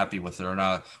whether I'm happy with it or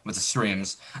not with the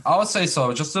streams. I would say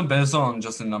so, just based on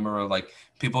just the number of like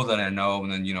people that I know,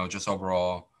 and then just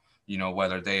overall,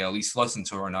 whether they at least listen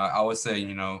to it or not. I would say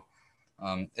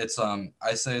it's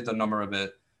I say the number of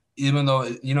it, even though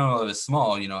it's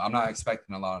small. I'm not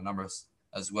expecting a lot of numbers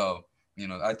as well.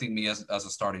 I think me as a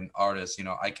starting artist,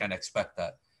 I can't expect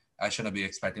that. I shouldn't be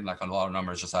expecting like a lot of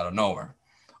numbers just out of nowhere,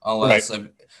 unless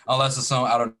it's some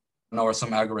out of nowhere,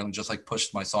 some algorithm just like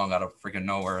pushed my song out of freaking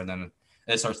nowhere, and then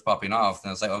it starts popping off,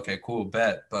 and it's like, okay, cool,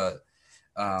 bet. But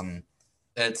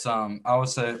it's I would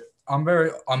say I'm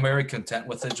very content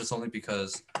with it, just only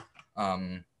because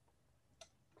I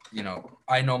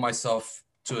know myself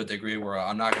to a degree where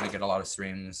I'm not going to get a lot of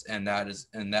streams, and that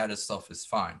itself is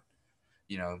fine.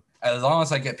 As long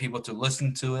as I get people to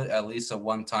listen to it at least at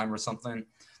one time or something,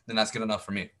 then that's good enough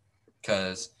for me.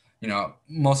 Because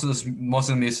most of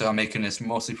the music I'm making is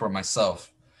mostly for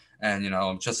myself, and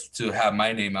just to have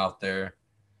my name out there,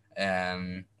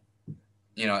 and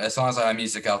as long as I have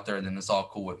music out there, then it's all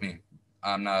cool with me.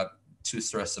 I'm not too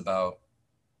stressed about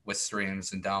with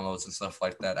streams and downloads and stuff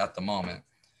like that at the moment.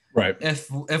 Right.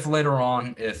 If later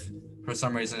on, if for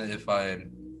some reason, if I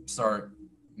start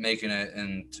making it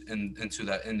into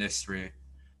that industry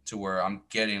to where I'm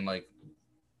getting like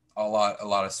a lot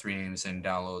of streams and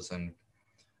downloads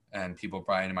and people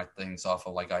buying my things off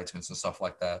of like iTunes and stuff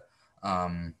like that,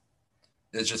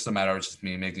 it's just a matter of just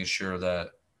me making sure that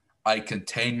I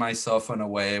contain myself in a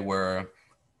way where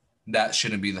that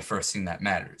shouldn't be the first thing that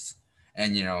matters.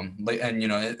 And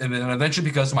eventually,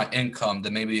 because of my income,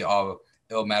 then maybe it'll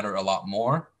matter a lot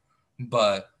more.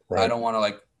 But right. I don't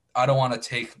want to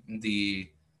take the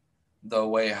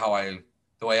way how I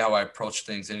approach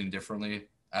things any differently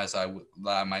as I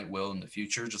might will in the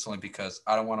future, just only because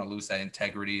I don't want to lose that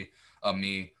integrity of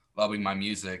me loving my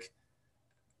music,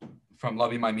 from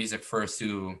loving my music first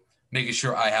to making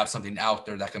sure I have something out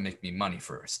there that can make me money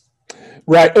first.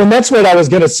 Right. And that's what I was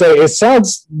going to say. It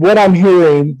sounds, what I'm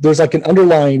hearing, there's like an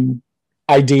underlying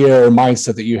idea or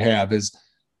mindset that you have is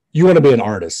you want to be an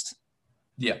artist.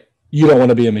 Yeah. You don't want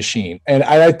to be a machine. And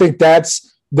I think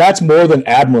that's more than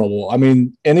admirable. I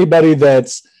mean, anybody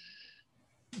that's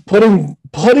putting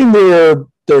their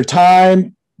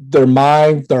time, their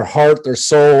mind, their heart, their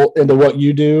soul into what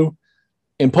you do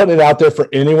and putting it out there for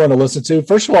anyone to listen to.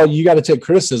 First of all, you got to take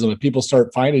criticism if people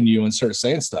start finding you and start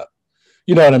saying stuff.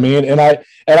 You know what I mean? And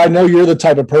I know you're the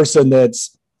type of person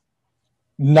that's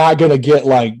not going to get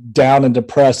like down and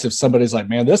depressed if somebody's like,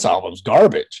 man, this album's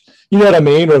garbage. You know what I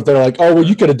mean? Or if they're like, oh, well,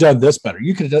 you could have done this better.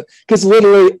 You could have done, because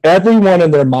literally everyone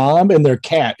and their mom and their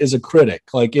cat is a critic.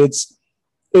 Like it's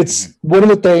one of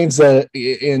the things that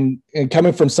in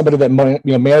coming from somebody that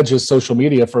manages social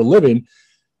media for a living,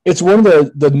 it's one of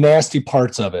the nasty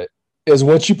parts of it is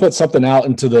once you put something out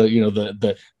into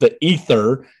the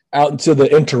ether, out into the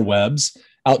interwebs,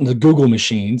 out into Google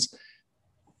machines,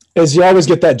 is you always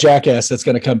get that jackass that's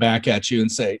going to come back at you and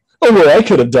say, oh, well, I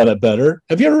could have done it better.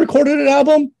 Have you ever recorded an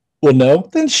album? Well, no.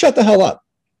 Then shut the hell up.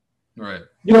 Right.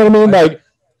 You know what I mean? Like,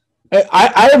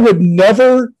 I would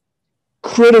never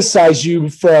criticize you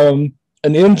from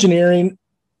an engineering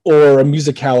or a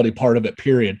musicality part of it,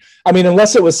 period. I mean,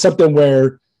 unless it was something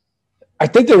where I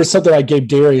think there was something I gave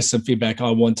Darius some feedback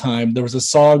on one time. There was a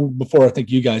song before I think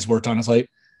you guys worked on. I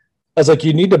was like,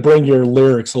 you need to bring your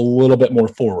lyrics a little bit more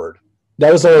forward.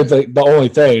 That was the only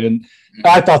thing. And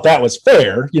I thought that was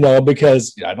fair,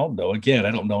 because I don't know. Again,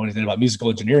 I don't know anything about musical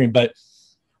engineering, but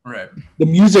right. The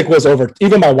music was over.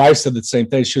 Even my wife said the same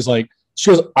thing. She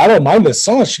goes, I don't mind this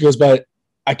song. She goes, but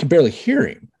I can barely hear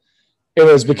him. It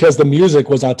was because the music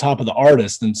was on top of the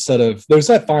artist instead of, there's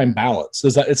that fine balance.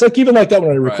 It's like even like that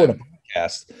when I record a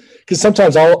podcast, because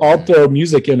sometimes I'll throw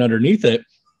music in underneath it,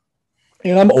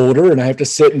 and I'm older and I have to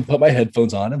sit and put my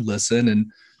headphones on and listen.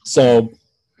 And so,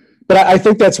 but I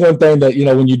think that's one thing that,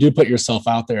 when you do put yourself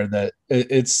out there, that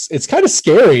it's kind of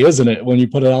scary, isn't it? When you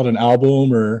put out an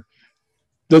album or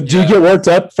do you get worked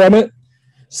up from it?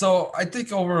 So I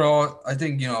think overall,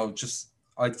 just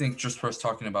first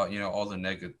talking about, all the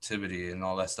negativity and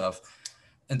all that stuff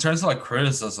in terms of like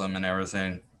criticism and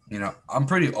everything, I'm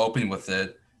pretty open with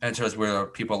it in terms of whether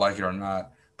people like it or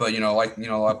not. But,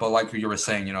 like you were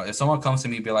saying, if someone comes to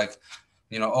me and be like,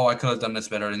 oh, I could have done this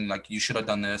better and like, you should have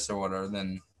done this or whatever,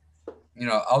 then,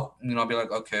 I'll be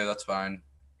like, okay, that's fine.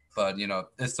 but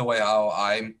it's the way how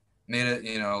I made it.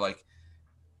 Like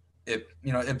if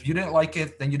you didn't like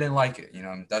it, then you didn't like it.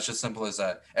 That's just simple as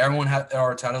that. Everyone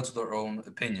are entitled to their own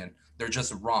opinion. They're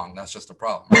just wrong. That's just the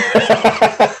problem.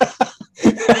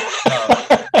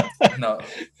 No,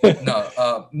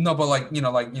 no, but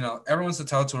everyone's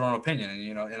entitled to their own opinion,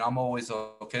 and I'm always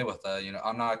okay with that.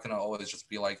 I'm not gonna always just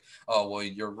be like, oh, well,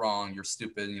 you're wrong, you're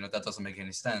stupid. That doesn't make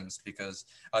any sense, because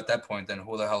at that point, then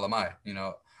who the hell am I?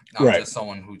 I'm Right. just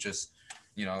someone who just,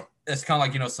 it's kind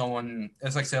of like someone.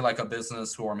 It's like, say, like a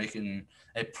business who are making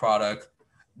a product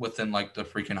within like the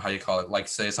freaking, how you call it, like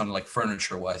say something like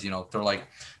furniture wise. They're like,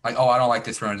 oh, I don't like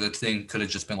this furniture. The thing could have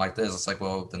just been like this. It's like,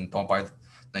 well, then don't buy.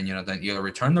 Then then either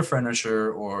return the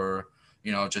furniture, or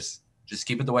just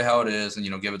keep it the way how it is, and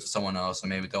give it to someone else, and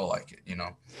maybe they'll like it.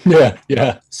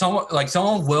 Yeah. Someone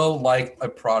will like a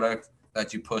product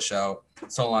that you push out,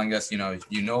 so long as you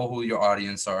know who your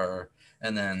audience are,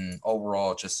 and then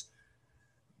overall just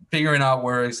figuring out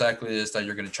where exactly it is that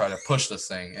you're going to try to push this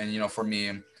thing. And for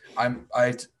me, I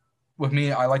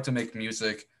like to make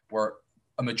music where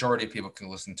a majority of people can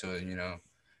listen to it.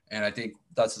 And I think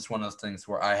that's just one of those things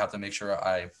where I have to make sure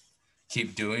I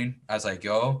keep doing as I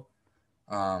go.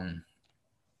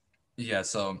 Yeah,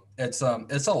 so it's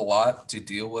a lot to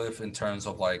deal with in terms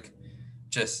of like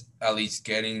just at least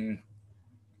getting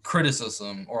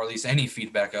criticism, or at least any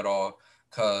feedback at all.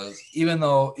 Because even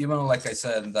though like I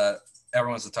said that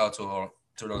everyone's entitled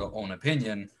to their own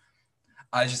opinion,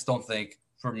 I just don't think,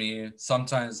 for me,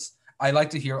 sometimes I like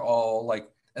to hear all like,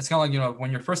 it's kind of like,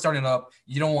 when you're first starting up,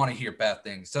 you don't want to hear bad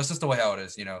things. That's just the way how it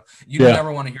is. You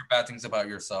never want to hear bad things about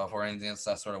yourself or anything else,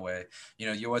 that sort of way.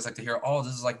 You always like to hear, oh,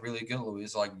 this is like really good,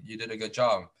 Luis. Like, you did a good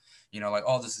job. Like,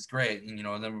 oh, this is great. And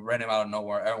then random out of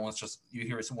nowhere, everyone's just, you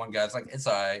hear one guy's like, it's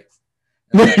all right.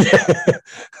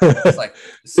 It's like,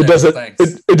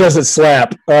 it doesn't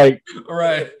slap. Like,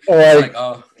 right. It's like,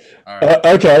 oh, all right.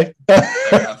 Okay.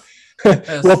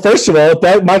 Well, first of all,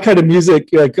 that my kind of music,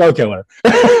 like, okay, whatever.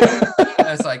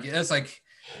 It's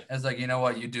like you know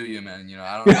what, you do you, man.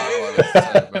 I don't know what to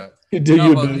say, but you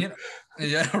do but,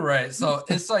 yeah, right. So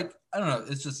it's like, I don't know.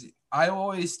 It's just, I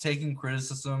always taking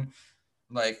criticism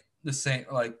like the same,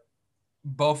 like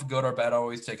both good or bad. I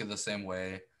always take it the same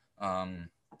way.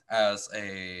 As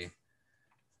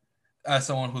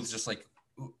someone who's just like,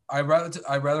 I'd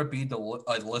rather be the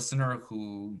listener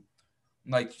who,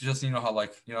 like, just how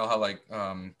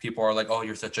people are like, oh,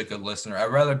 you're such a good listener. I'd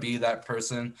rather be that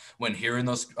person when hearing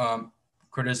those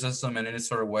criticism in any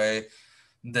sort of way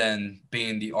than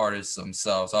being the artists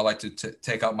themselves. I like to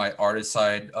take out my artist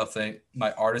side of thing,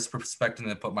 my artist perspective,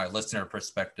 and put my listener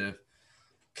perspective,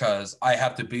 because I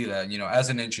have to be that. As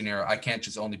an engineer, I can't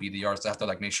just only be the artist. I have to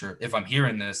like make sure, if I'm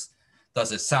hearing this,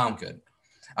 does it sound good?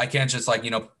 I can't just like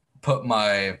put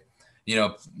my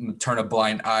turn a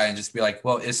blind eye and just be like,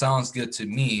 well, it sounds good to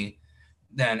me,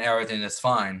 then everything is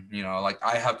fine. Like,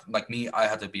 I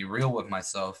have to be real with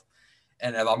myself.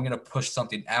 And if I'm going to push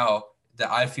something out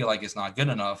that I feel like it's not good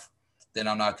enough, then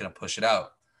I'm not going to push it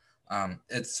out.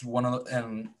 It's just one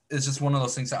of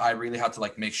those things that I really have to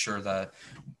like make sure that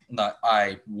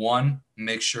I, one,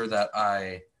 make sure that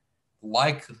I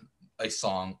like a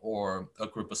song or a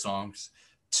group of songs.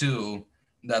 Two,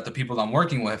 that the people I'm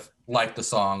working with like the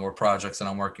song or projects that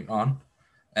I'm working on.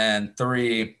 And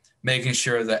three, making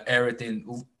sure that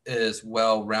everything is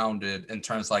well-rounded in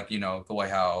terms like, the way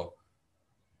how,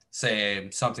 say,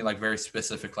 something like very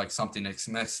specific, like something that's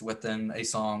mixed within a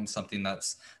song, something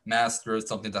that's mastered,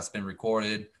 something that's been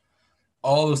recorded,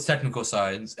 all those technical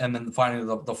sides. And then finally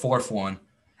the fourth one,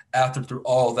 after through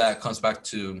all that, comes back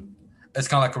to, it's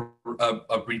kind of like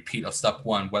a repeat of step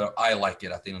one, whether I like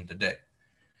it at the end of the day.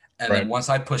 And Then once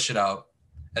I push it out,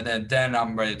 and then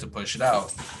I'm ready to push it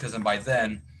out, because then by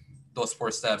then, those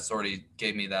 4 steps already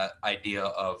gave me that idea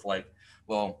of like,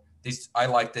 well, I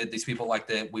liked it, these people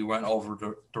liked it, we went over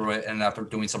through it, and after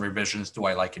doing some revisions, do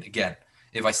I like it again?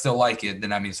 If I still like it,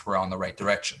 then that means we're on the right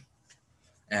direction.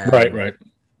 And right.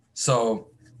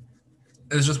 So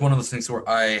it's just one of those things where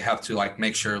I have to like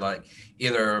make sure like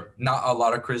either not a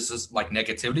lot of criticism, like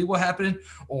negativity will happen,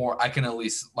 or I can at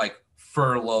least like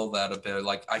furlough that a bit.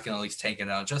 Like, I can at least take it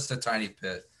out just a tiny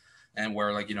bit, and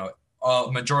where like,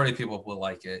 majority of people will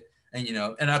like it. And,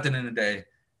 and at the end of the day,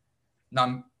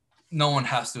 no one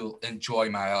has to enjoy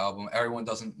my album. Everyone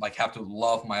doesn't like have to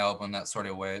love my album that sort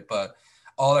of way. But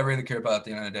all I really care about at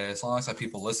the end of the day, as long as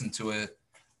people listen to it,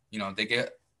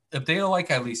 if they like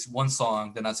at least one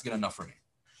song, then that's good enough for me.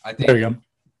 I think there you go.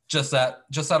 Just that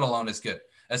alone is good.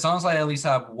 As long as I at least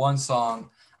have one song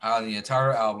out of the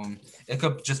entire album, it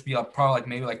could just be probably like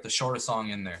maybe like the shortest song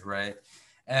in there, right?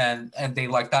 And they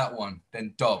like that one,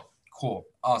 then dope, cool,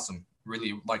 awesome.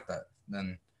 really like that,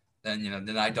 then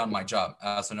then I done my job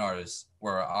as an artist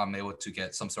where I'm able to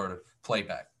get some sort of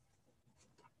playback.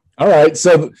 All right.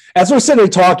 So as we're sitting here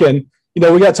talking, we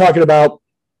got talking about,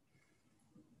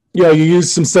 you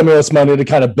use some stimulus money to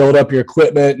kind of build up your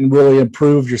equipment and really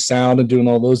improve your sound and doing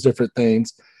all those different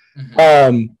things.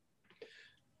 Mm-hmm.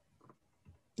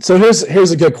 So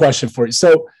here's a good question for you.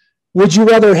 So would you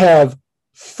rather have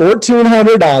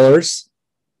 $1,400?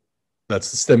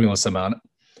 That's the stimulus amount.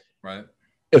 Right.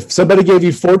 If somebody gave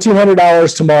you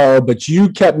 $1,400 tomorrow, but you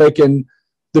kept making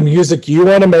the music you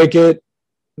want to make it,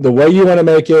 the way you want to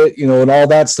make it, and all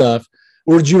that stuff,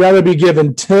 or would you rather be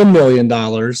given $10 million,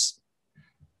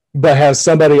 but have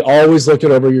somebody always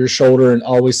looking over your shoulder and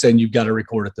always saying you've got to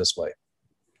record it this way?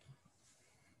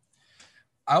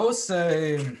 I would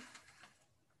say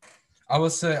I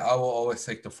will always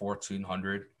take the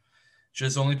 1,400,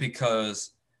 just only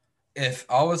because if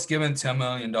I was given $10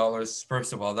 million,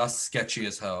 first of all, that's sketchy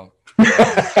as hell.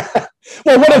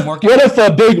 Well, what if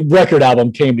a big record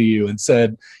album came to you and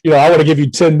said, I want to give you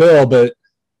 10 mil, but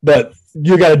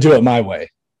you got to do it my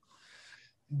way?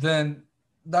 Then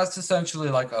that's essentially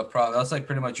like a problem. That's like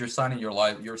pretty much you're signing your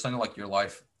life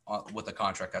with a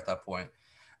contract at that point.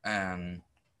 And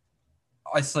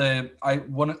I say I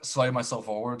wouldn't slide myself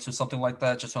forward to something like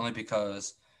that, just only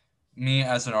because me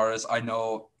as an artist, I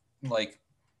know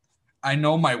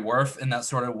my worth in that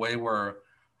sort of way where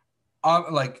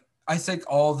I think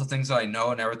all the things that I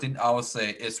know and everything, I would say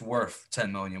it's worth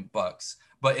 $10 million. But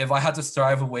if I had to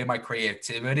strive away my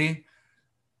creativity,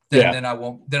 then I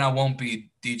won't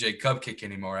be DJ Cupcake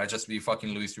anymore. I'd just be fucking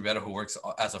Luis Rivera who works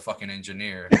as a fucking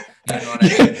engineer. You know what I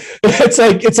mean? It's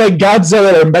like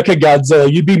Godzilla or Mecha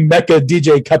Godzilla. You'd be Mecha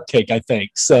DJ Cupcake, I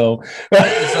think. So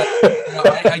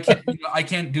I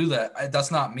can't do that.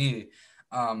 That's not me.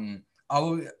 I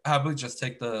would happily just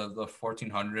take the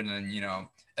 1,400 and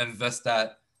invest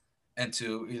that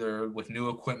into either with new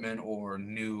equipment or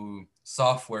new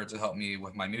software to help me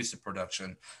with my music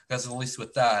production. Because at least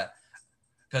with that,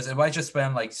 because if I just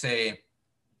spend nowadays,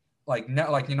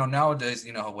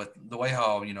 with the way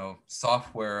how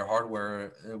software,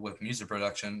 hardware with music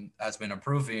production has been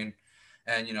improving,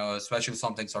 and especially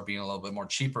some things are being a little bit more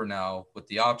cheaper now with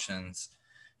the options.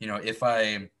 If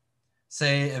I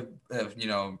say if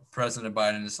President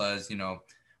Biden decides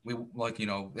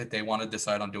if they want to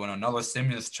decide on doing another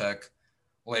stimulus check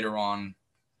later on,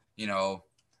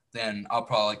 then I'll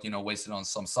probably waste it on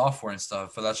some software and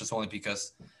stuff. But that's just only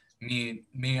because me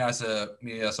as a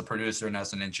producer and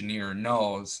as an engineer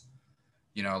knows,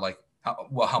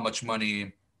 how much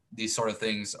money these sort of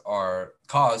things are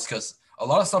cost, because a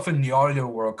lot of stuff in the audio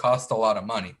world costs a lot of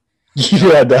money.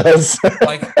 Yeah, it does.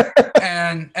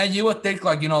 and you would think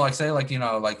I say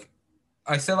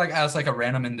as a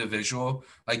random individual,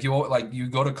 you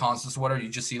go to concerts, whatever, you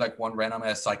just see one random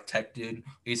ass tech dude.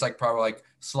 He's probably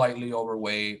slightly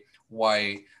overweight,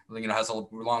 white, has a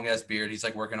long ass beard. He's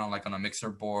working on on a mixer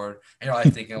board, and you're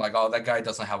thinking oh, that guy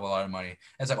doesn't have a lot of money.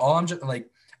 It's all I'm just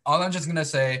gonna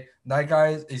say, that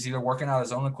guy is either working out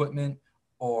his own equipment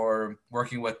or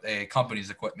working with a company's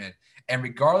equipment. And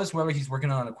regardless whether he's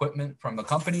working on equipment from the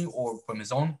company or from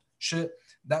his own shit,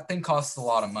 that thing costs a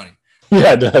lot of money.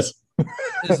 Yeah, it does.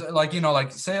 Is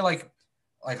say how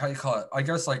you call it? I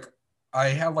guess I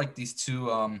have these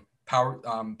two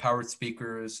powered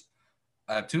speakers.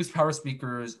 I have two power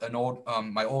speakers, an old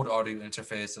my old audio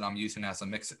interface that I'm using as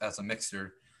a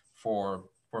mixer for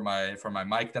my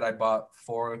mic that I bought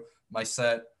for my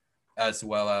set, as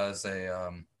well as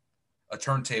a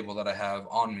turntable that I have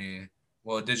on me,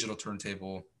 a digital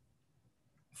turntable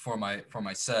for my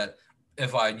set.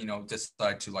 If I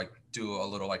decide to do a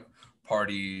little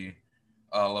party,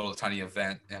 a little tiny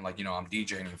event, and I'm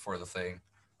DJing for the thing,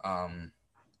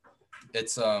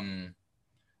 it's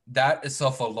that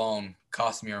itself alone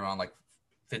cost me around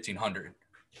 $1,500.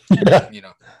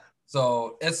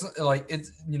 So it's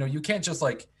you can't just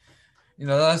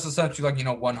that's essentially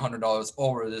 $100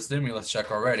 over the stimulus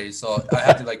check already. So I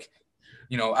had to I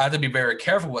had to be very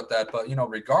careful with that. But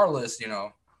regardless,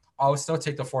 I would still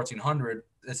take the 1,400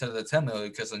 instead of the 10 million,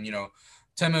 because then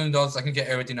 $10 million, I can get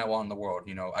everything I want in the world.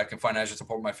 I can financially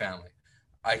support my family.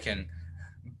 I can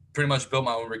pretty much build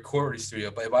my own recording studio.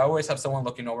 But if I always have someone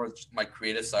looking over my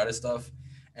creative side of stuff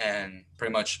and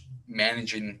pretty much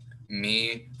managing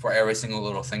me for every single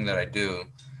little thing that I do,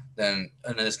 then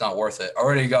it's not worth it. I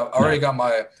already got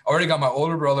my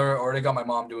older brother, already got my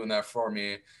mom doing that for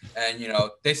me. And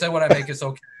they said what I make is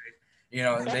okay.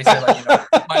 They say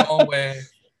my own way.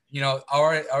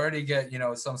 I already get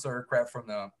some sort of crap from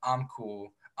them. I'm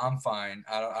cool. I'm fine.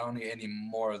 I don't need any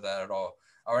more of that at all.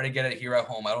 I already get it here at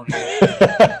home. I don't need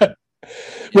it.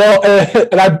 Well,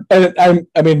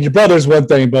 I mean, your brother's one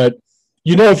thing, but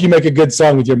if you make a good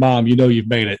song with your mom, you've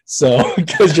made it. So,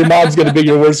 because your mom's going to be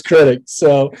your worst critic.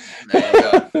 So, There you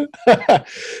go.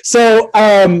 so,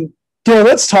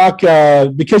 let's talk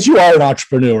because you are an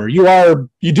entrepreneur.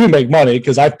 You do make money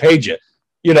because I've paid you.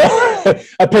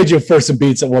 I paid you for some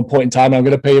beats at one point in time. I'm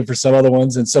going to pay you for some other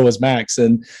ones, and so is Max.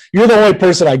 And you're the only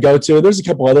person I go to. There's a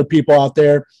couple other people out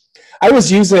there. I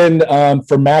was using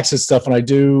for Max's stuff when I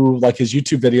do like his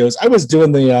YouTube videos. I was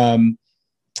doing the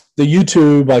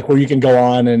YouTube like where you can go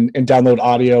on and download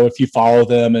audio if you follow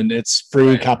them, and it's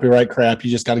free copyright crap. You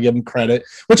just got to give them credit,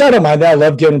 which I don't mind. That I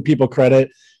love giving people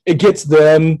credit. It gets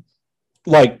them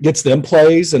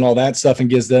plays and all that stuff, and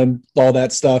gives them all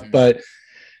that stuff. But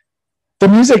the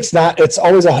music's not. It's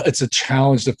always it's a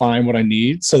challenge to find what I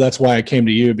need. So that's why I came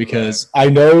to you, because I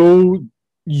know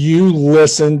you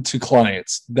listen to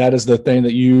clients. That is the thing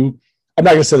that I'm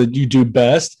not going to say that you do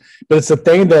best, but it's the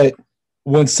thing that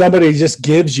when somebody just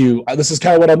gives you, this is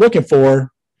kind of what I'm looking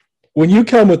for. When you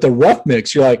come with the rough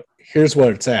mix, you're like, here's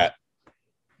where it's at.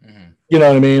 Mm-hmm. You know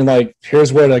what I mean? Like,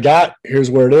 here's what I got. Here's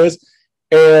where it is.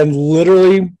 And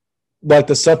literally, like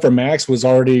the stuff from Max was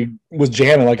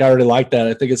jamming. Like, I already like that.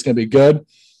 I think it's going to be good.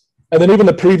 And then even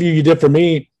the preview you did for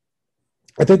me,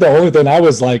 I think the only thing I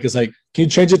was like is like, can you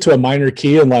change it to a minor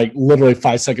key? And like literally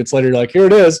 5 seconds later, you're like, here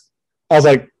it is. I was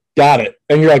like, got it.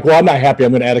 And you're like, well, I'm not happy.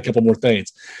 I'm going to add a couple more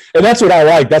things. And that's what I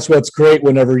like. That's what's great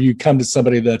whenever you come to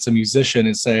somebody that's a musician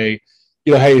and say,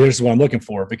 hey, here's what I'm looking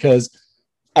for. Because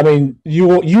I mean,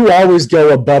 you always go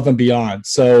above and beyond.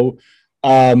 So,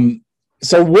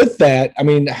 so with that, I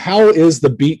mean, how is the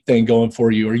beat thing going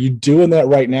for you? Are you doing that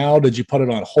right now? Did you put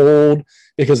it on hold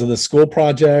because of the school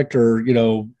project, or,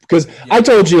 because I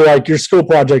told you like your school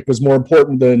project was more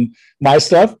important than my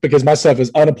stuff, because my stuff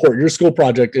is unimportant. Your school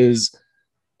project is,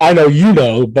 I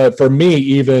know, but for me,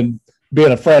 even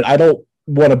being a friend, I don't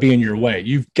want to be in your way.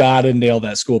 You've got to nail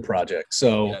that school project.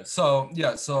 So, so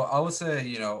I would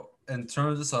say, in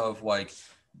terms of like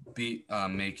beat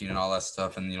making and all that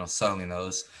stuff, and selling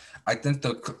those, I think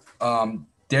the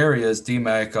Darius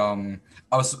DMAC,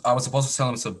 I was supposed to sell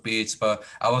him some beats, but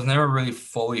I was never really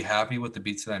fully happy with the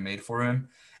beats that I made for him.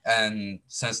 And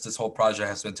since this whole project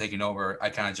has been taken over, I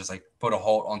kind of just like put a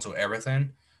halt onto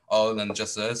everything other than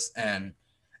just this. And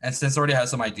since I already had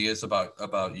some ideas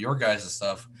about your guys'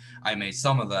 stuff, I made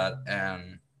some of that.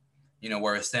 And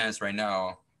where it stands right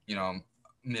now,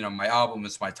 my album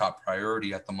is my top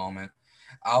priority at the moment.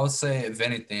 I would say, if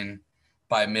anything,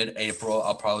 by mid-April,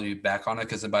 I'll probably be back on it,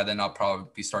 because by then I'll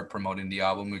probably start promoting the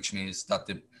album, which means that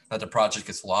the project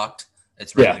is locked,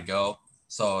 it's ready to go.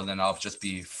 So then I'll just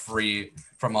be free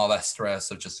from all that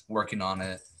stress of just working on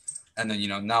it. And then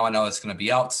now I know it's gonna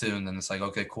be out soon. Then it's like,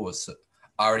 okay, cool. So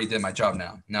I already did my job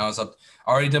now. Now it's up.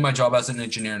 I already did my job as an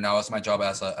engineer. Now it's my job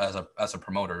as a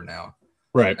promoter now.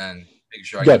 Right. And making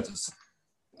sure I get this.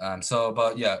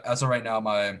 But yeah, as of right now,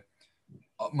 my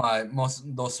most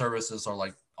of those services are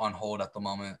like on hold at the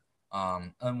moment.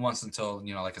 And once until,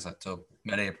 like I said, till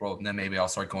mid-April, and then maybe I'll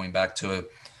start going back to it.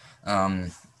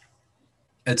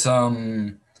 It's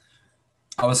I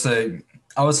would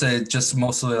say just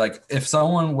mostly like, if I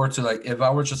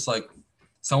were just like,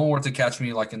 someone were to catch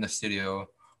me like in the studio,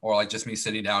 or like just me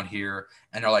sitting down here,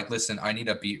 and they're like, listen, I need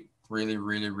a beat really,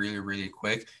 really, really, really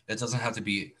quick. It doesn't have to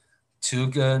be too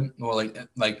good, or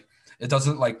like it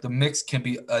doesn't, like the mix can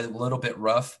be a little bit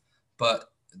rough, but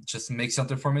just make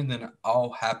something for me, then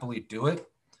I'll happily do it.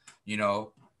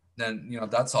 Then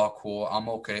that's all cool. I'm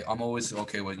okay. I'm always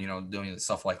okay with doing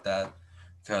stuff like that,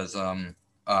 because I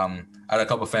had a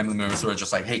couple of family members who are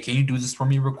just like, hey, can you do this for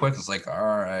me real quick? It's like,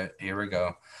 all right, here we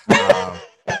go.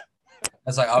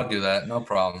 It's like, I'll do that, no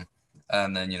problem.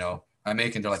 And then I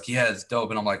make it, they're like, yeah, it's dope.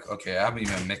 And I'm like, okay, I haven't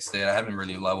even mixed it. I haven't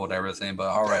really leveled everything, but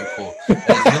all right, cool. If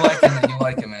you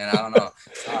like it, man. I don't know.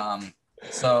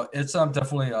 So it's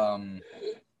definitely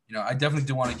I definitely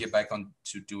do want to get back on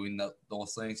to doing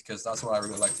those things, because that's what I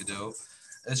really like to do.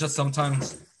 It's just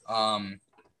sometimes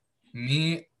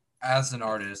me as an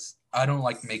artist, I don't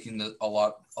like making a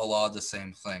lot of the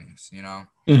same things.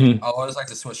 Mm-hmm. I always like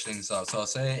to switch things up. So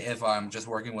say if I'm just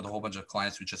working with a whole bunch of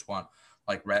clients who just want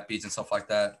like rap beats and stuff like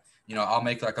that, I'll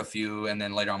make like a few, and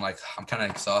then later I'm like, I'm kind of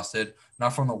exhausted,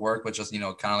 not from the work, but just kind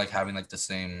of like having like the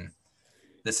same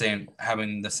pretty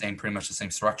much the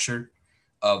same structure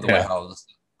of the way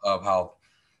how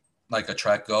like a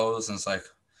track goes. And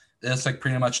it's like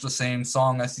pretty much the same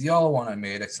song as the other one I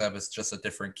made, except it's just a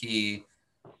different key.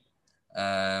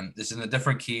 It's in a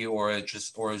different key, or it's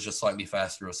just slightly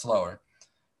faster or slower.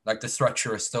 Like the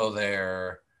structure is still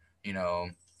there,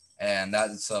 and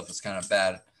that itself is kind of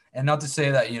bad. And not to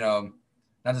say that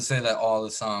not to say that all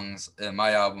the songs in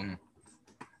my album,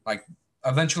 like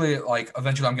eventually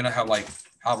I'm gonna have like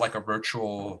a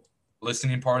virtual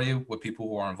listening party with people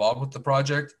who are involved with the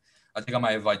project. I think I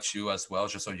might invite you as well,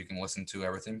 just so you can listen to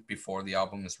everything before the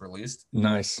album is released.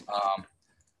 Nice.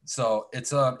 So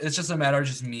it's just a matter of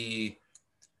just me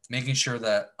making sure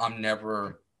that I'm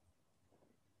never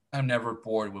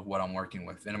bored with what I'm working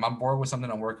with. And if I'm bored with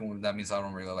something I'm working with, that means I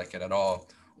don't really like it at all,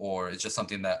 or it's just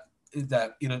something that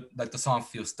you know, like the song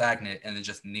feels stagnant and it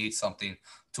just needs something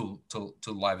to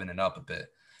liven it up a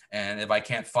bit. And if I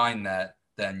can't find that,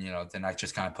 then then I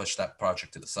just kind of push that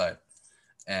project to the side.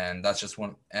 And that's just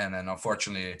one. And then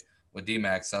unfortunately with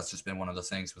D-Max, that's just been one of the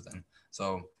things with him.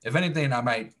 So if anything, I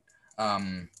might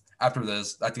after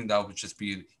this, I think that would just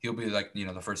be, he'll be like,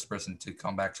 the first person to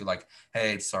come back to like,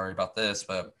 hey, sorry about this,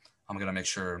 but I'm going to make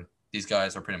sure these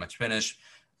guys are pretty much finished.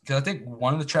 Because I think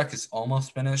one of the tracks is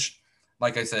almost finished.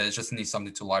 Like I said, it just needs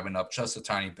something to liven up just a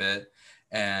tiny bit.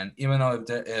 And even though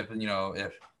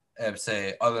if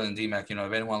say, other than D-Mac,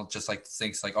 if anyone just like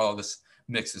thinks like, oh, this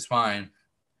mix is fine,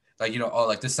 like, oh,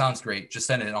 like this sounds great, just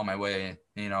send it on my way.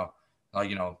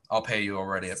 Like, I'll pay you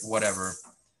already, whatever.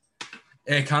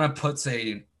 It kind of puts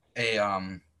it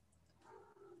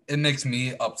makes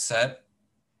me upset,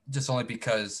 just only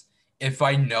because if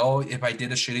I did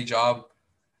a shitty job,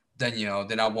 then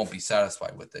then I won't be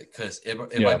satisfied with it. Because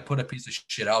if I put a piece of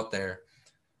shit out there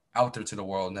to the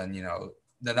world, then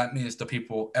then that means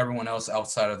everyone else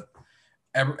outside of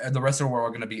the rest of the world are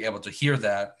going to be able to hear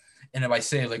that. And if I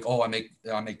say like, oh, I make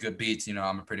good beats,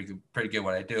 I'm pretty good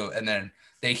what I do, and then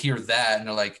they hear that and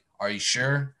they're like, are you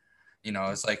sure?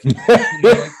 It's like,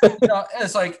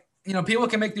 it's like, people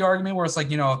can make the argument where it's like,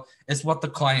 it's what the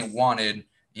client wanted.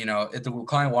 If the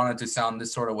client wanted to sound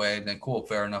this sort of way, then cool,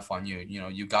 fair enough on you.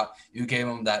 You gave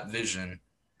them that vision.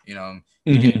 You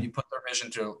put their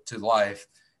vision to life,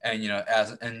 and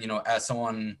as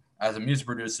someone, as a music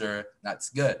producer, that's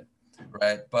good,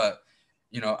 right? But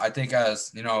I think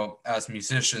as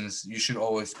musicians, you should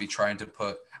always be trying to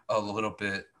put a little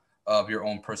bit of your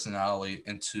own personality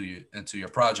into your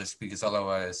projects, because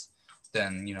otherwise,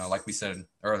 then like we said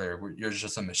earlier, you're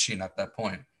just a machine at that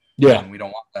point. Yeah, and we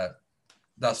don't want that.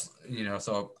 That's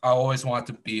so I always want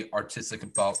to be artistic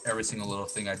about every single little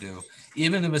thing I do,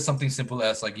 even if it's something simple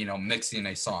as like mixing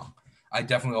a song. I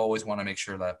definitely always want to make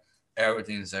sure that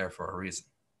everything is there for a reason.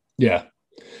 Yeah,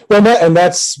 well,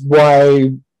 that's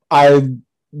why I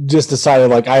just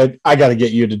decided like I got to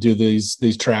get you to do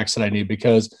these tracks that I need,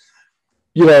 because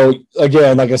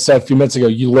again, like I said a few minutes ago,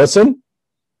 you listen,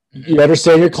 you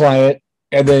understand your client,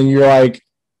 and then you're like,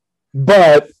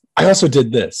 but I also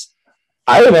did this.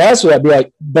 I didn't ask for that. Be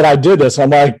like, but I did this. I'm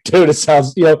like, dude, it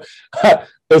sounds,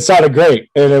 it sounded great.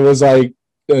 And it was like,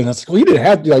 and I was like, well, you didn't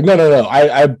have to. Like, no.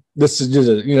 I this is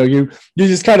just, you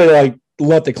just kind of like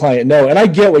let the client know. And I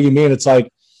get what you mean. It's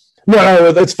like,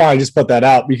 no, that's fine. Just put that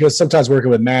out, because sometimes working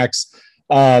with Max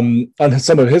on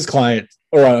some of his client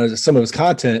or on some of his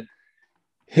content,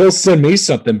 he'll send me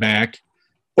something back,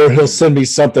 or he'll send me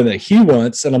something that he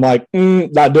wants. And I'm like,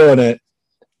 not doing it.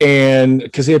 And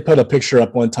because he had put a picture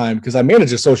up one time, because I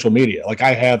manage his social media, like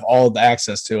I have all the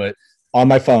access to it on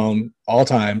my phone all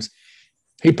times.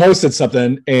 He posted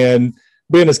something, and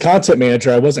being his content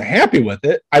manager, I wasn't happy with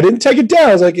it. I didn't take it down.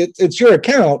 I was like, it's your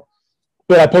account.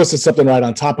 But I posted something right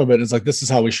on top of it. It's like, this is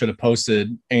how we should have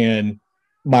posted. And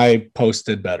my post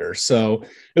did better. So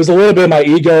it was a little bit of my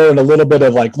ego and a little bit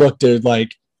of like, look, dude,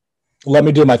 like, let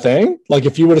me do my thing. Like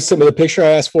if you would have sent me the picture I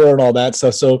asked for and all that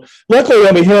stuff. So luckily,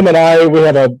 I mean, him and I, we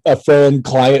have a friend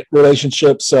client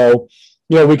relationship. So,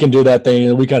 we can do that thing,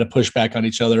 and we kind of push back on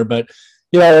each other. But,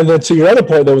 and then to your other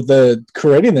point though, with the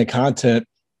creating the content,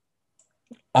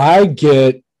 I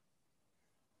get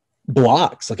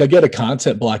blocks. Like I get a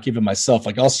content block even myself.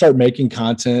 Like I'll start making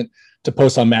content to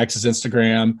post on Max's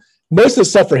Instagram. Most of the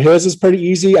stuff for his is pretty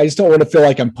easy. I just don't want to feel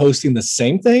like I'm posting the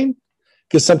same thing,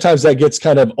 because sometimes that gets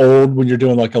kind of old when you're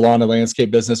doing like a lawn and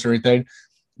landscape business or anything.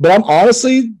 But I'm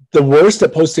honestly the worst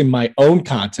at posting my own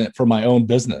content for my own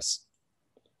business.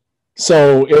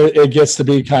 So it gets to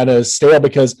be kind of stale,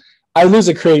 because I lose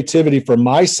the creativity from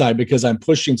my side, because I'm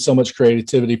pushing so much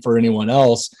creativity for anyone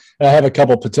else. And I have a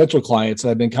couple of potential clients,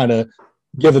 and I've been kind of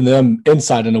giving them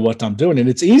insight into what I'm doing, and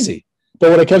it's easy.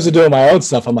 But when it comes to doing my own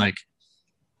stuff, I'm like,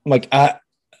 I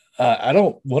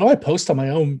don't, what do I post on my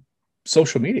own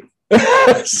social media?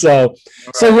 So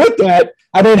with that,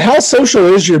 I mean, how social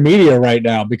is your media right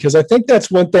now? Because I think that's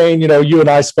one thing, you and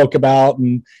I spoke about,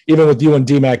 and even with you and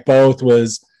D-Mac both,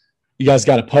 was you guys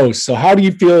got to post. So how do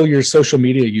you feel your social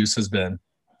media use has been?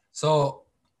 So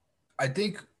I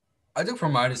think for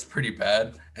mine it's pretty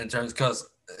bad in terms, because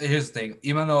here's the thing.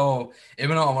 Even though I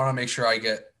want to make sure I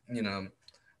get, even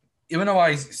though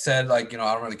I said like, I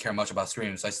don't really care much about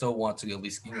streams, I still want to at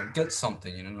least, get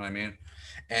something, you know what I mean?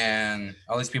 And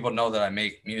at least people know that I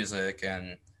make music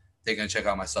and they can check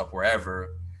out my stuff wherever.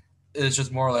 It's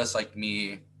just more or less like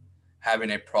me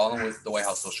having a problem with the way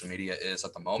how social media is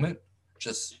at the moment.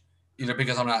 Just either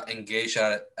because I'm not engaged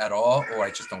at all, or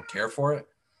I just don't care for it.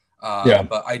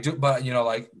 But I do, but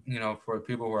for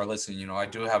people who are listening, I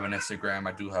do have an Instagram.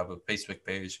 I do have a Facebook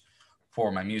page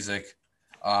for my music.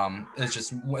 It's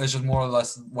just more or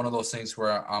less one of those things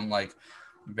where I'm like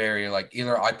very like,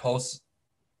 either I post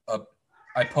an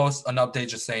update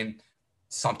just saying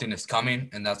something is coming,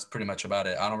 and that's pretty much about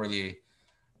it. I don't really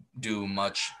do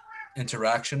much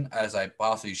interaction as I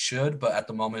possibly should, but at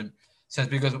the moment,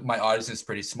 because my audience is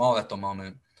pretty small at the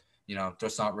moment,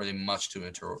 there's not really much to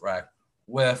interact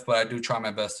with. But I do try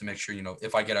my best to make sure,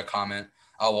 if I get a comment,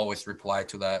 I'll always reply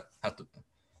to that.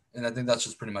 And I think that's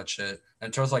just pretty much it. In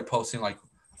terms of like posting like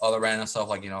other random stuff,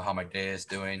 like how my day is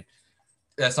doing,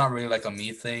 that's not really like a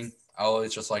me thing. I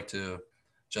always just like to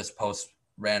just post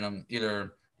random,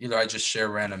 either I just share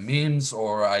random memes,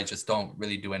 or I just don't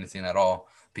really do anything at all,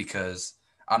 because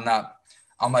I'm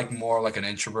like more like an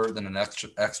introvert than an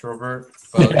extrovert.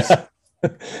 But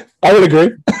I would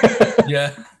agree.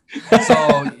 Yeah.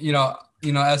 So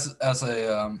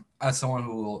as someone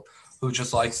who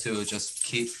just likes to just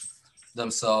keep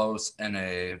themselves in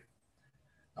I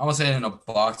won't say in a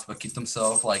box, but keep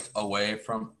themselves like away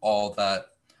from all that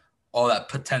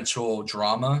potential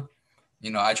drama.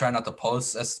 I try not to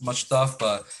post as much stuff,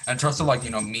 but in terms of like,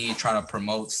 me trying to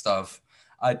promote stuff,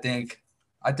 I think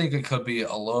it could be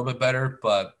a little bit better.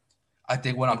 But I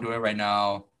think what I'm doing right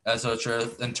now,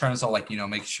 in terms of like,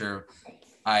 make sure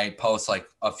I post like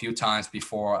a few times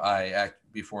before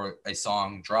a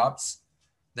song drops,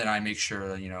 then I make sure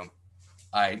that,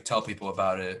 I tell people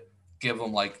about it, give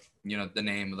them like, the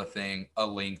name of the thing, a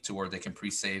link to where they can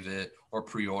pre-save it or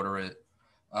pre-order it.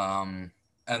 And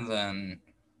then,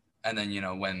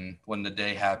 when the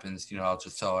day happens, I'll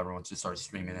just tell everyone to start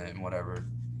streaming it and whatever.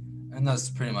 And that's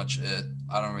pretty much it.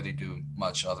 I don't really do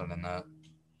much other than that.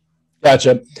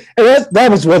 Gotcha. And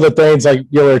that was one of the things like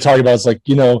you were talking about. It's like,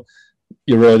 you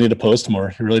really need to post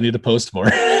more. You really need to post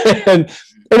more. and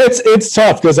it's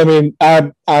tough because I mean,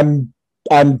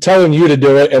 I'm telling you to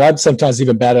do it, and I'm sometimes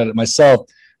even bad at it myself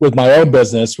with my own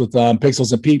business with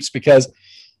Pixels and Peeps, because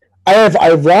I have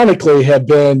ironically have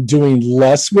been doing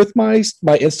less with my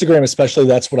Instagram, especially.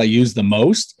 That's what I use the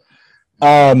most.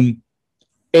 And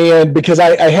because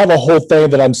I have a whole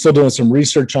thing that I'm still doing some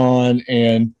research on,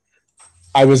 and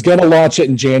I was going to launch it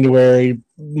in January.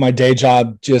 My day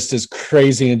job just is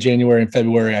crazy in January and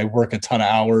February. I work a ton of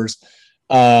hours.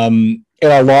 And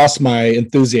I lost my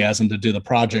enthusiasm to do the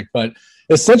project, but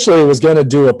essentially it was going to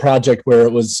do a project where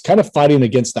it was kind of fighting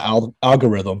against the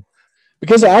algorithm,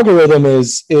 because the algorithm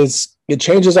is it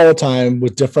changes all the time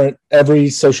with every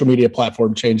social media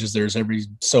platform changes theirs every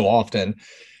so often.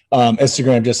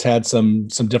 Instagram just had some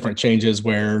different changes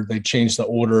where they changed the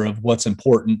order of what's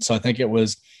important. So I think it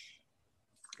was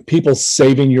people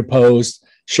saving your post,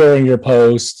 sharing your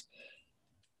post.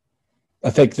 I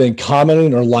think then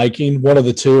commenting or liking, one of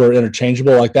the two are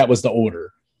interchangeable. Like that was the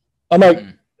order. I'm like,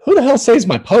 who the hell saves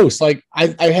my post? Like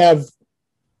I have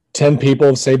 10 people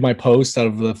have saved my post out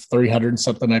of the 300 and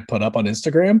something I put up on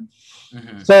Instagram.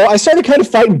 Mm-hmm. So I started kind of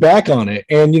fighting back on it.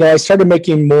 And, I started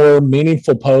making more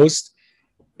meaningful posts.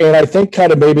 And I think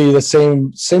kind of maybe the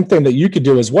same thing that you could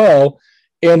do as well.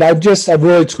 And I've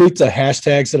really tweaked the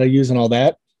hashtags that I use and all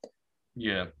that.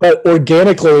 Yeah. But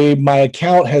organically, my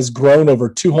account has grown over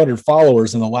 200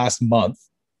 followers in the last month,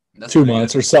 That's 2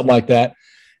 months or something like that.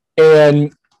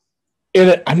 And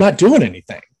I'm not doing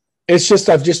anything. It's just,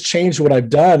 I've just changed what I've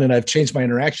done, and I've changed my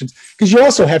interactions, because you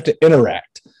also have to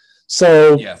interact.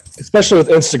 So especially with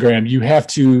Instagram, you have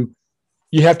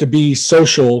to be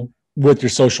social with your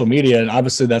social media. And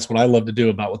obviously that's what I love to do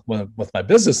with my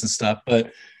business and stuff.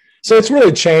 But so it's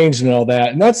really changed and all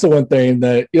that. And that's the one thing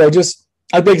that,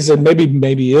 I think is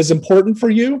maybe is important for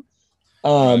you,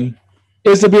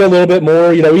 is to be a little bit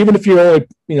more, even if you're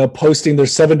only, posting,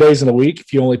 there's 7 days in a week.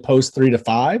 If you only post 3 to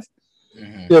 5,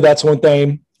 that's one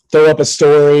thing. Throw up a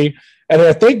story. And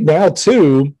I think now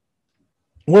too,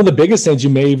 one of the biggest things you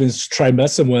may even try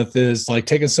messing with is like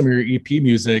taking some of your EP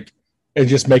music and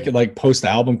just make it like post the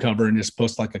album cover and just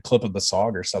post like a clip of the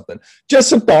song or something. Just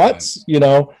some thoughts,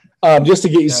 just to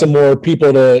get you some more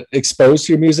people to expose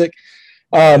to your music.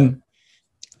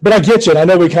 But I get you. And I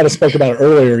know we kind of spoke about it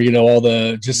earlier, all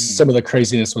some of the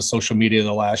craziness with social media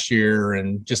the last year,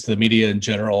 and just the media in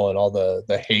general, and all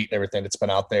the hate and everything that's been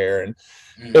out there. And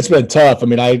it's been tough. I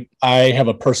mean, I have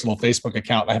a personal Facebook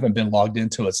account. I haven't been logged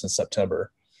into it since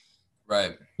September.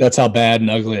 Right. That's how bad and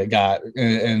ugly it got.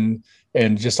 And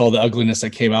just all the ugliness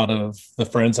that came out of the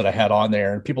friends that I had on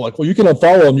there. And people are like, well, you can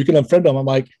unfollow them, you can unfriend them. I'm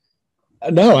like,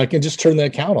 no, I can just turn the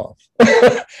account off.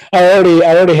 I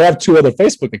already have 2 other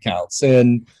Facebook accounts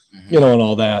and, and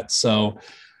all that. So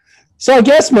I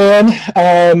guess, man,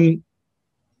 I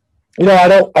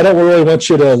don't really want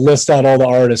you to list out all the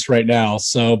artists right now.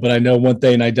 So, but I know one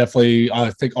thing I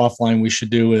think offline we should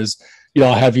do is,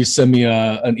 I'll have you send me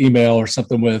an email or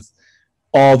something with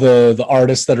all the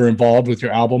artists that are involved with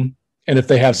your album. And if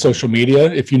they have social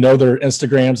media, if you know their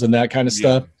Instagrams and that kind of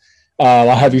stuff,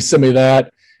 I'll have you send me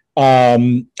that.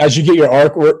 As you get your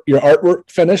artwork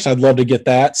finished, I'd love to get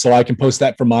that so I can post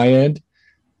that from my end.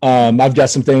 I've got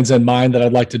some things in mind that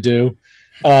I'd like to do.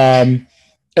 And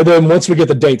then once we get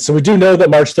the date, so we do know that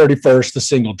March 31st, the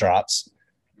single drops.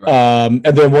 Right.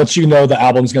 And then once you know the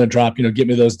album's going to drop, get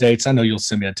me those dates. I know you'll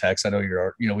send me a text. I know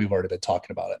we've already been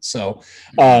talking about it. So,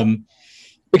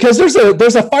 because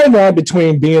there's a fine line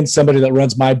between being somebody that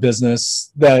runs my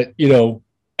business that,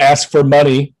 asks for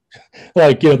money.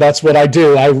 Like, that's what I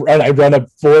do. I run a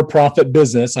for-profit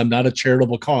business. I'm not a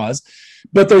charitable cause,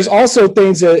 but there's also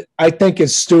things that I think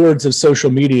as stewards of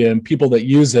social media and people that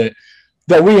use it,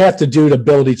 that we have to do to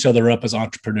build each other up as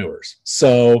entrepreneurs.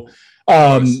 So,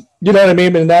 you know what I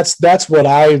mean? And that's what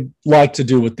I like to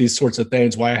do with these sorts of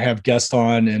things, why I have guests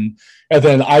on and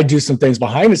then I do some things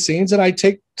behind the scenes and I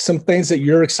take some things that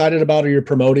you're excited about or you're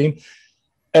promoting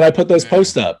and I put those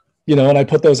posts up, and I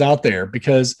put those out there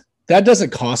because that doesn't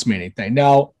cost me anything.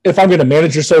 Now, if I'm going to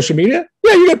manage your social media,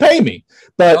 yeah, you're going to pay me,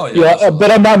 but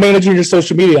but I'm not managing your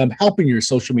social media. I'm helping your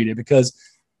social media because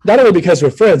not only because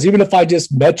we're friends, even if I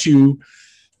just met you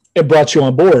and brought you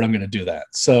on board, I'm going to do that.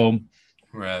 So,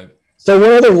 right. So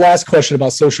one other last question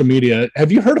about social media.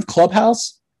 Have you heard of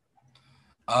Clubhouse?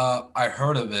 I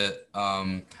heard of it.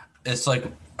 It's like,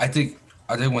 I think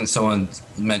when someone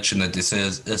mentioned that this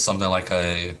is something like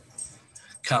a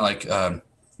kind of like,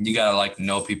 you gotta like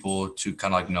know people to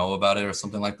kind of like know about it or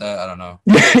something like that. I don't know.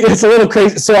 It's a little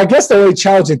crazy. So I guess the really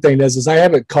challenging thing is I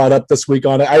haven't caught up this week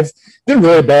on it. I've been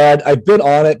really bad. I've been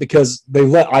on it because they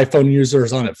let iPhone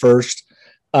users on it first.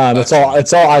 It's all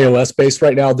iOS based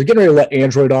right now. They're getting ready to let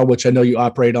Android on, which I know you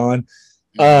operate on.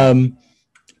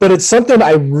 But it's something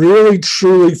I really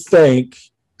truly think.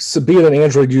 So being an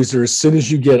Android user, as soon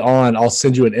as you get on, I'll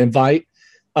send you an invite.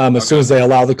 As soon as they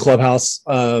allow the Clubhouse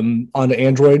onto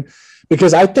Android,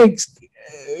 because I think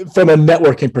from a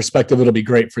networking perspective, it'll be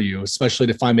great for you, especially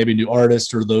to find maybe new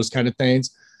artists or those kind of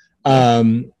things.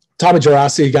 Tommy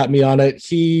Gerasi got me on it.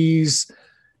 He's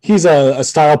a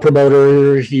style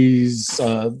promoter. He's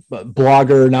a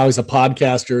blogger. Now he's a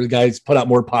podcaster. The guy's put out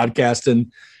more podcasts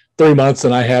in 3 months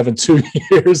than I have in 2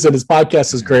 years. And his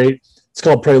podcast is great. It's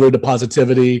called Prelude to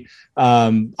Positivity.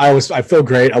 I feel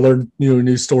great. I learn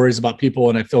new stories about people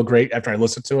and I feel great after I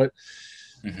listen to it.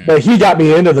 Mm-hmm. But he got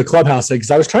me into the Clubhouse thing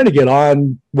because I was trying to get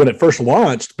on when it first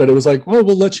launched, but it was like, well,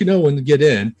 we'll let you know when to get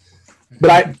in.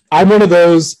 But I'm one of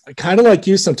those kind of like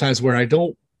you sometimes where I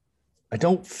don't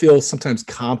feel sometimes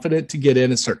confident to get in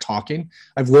and start talking.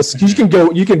 I've listened. You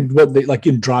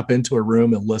can drop into a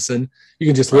room and listen. You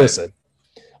can just listen,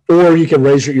 or you can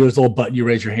raise your little button. You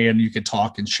raise your hand. And you can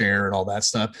talk and share and all that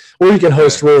stuff. Or you can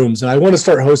host rooms. And I want to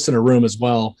start hosting a room as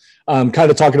well. Kind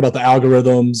of talking about the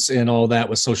algorithms and all that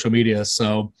with social media.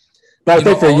 So, but I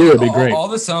think for you it'd be great. All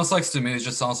this sounds like to me, it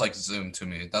just sounds like Zoom to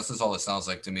me. That's just all it sounds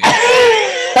like to me.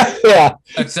 Yeah.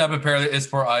 Except apparently it's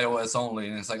for iOS only,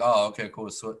 and it's like, oh, okay, cool.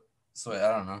 So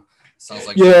I don't know. Sounds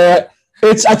like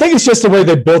I think it's just the way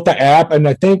they built the app, and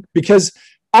I think because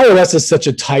iOS is such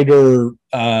a tighter,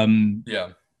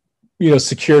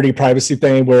 security privacy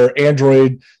thing, where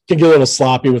Android can get a little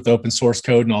sloppy with open source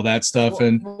code and all that stuff.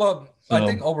 I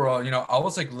think overall, I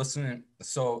was like listening.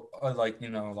 So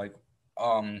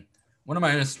one of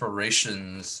my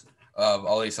inspirations of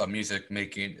all these music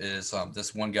making is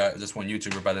this one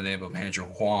YouTuber by the name of Andrew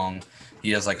Huang.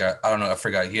 He has like I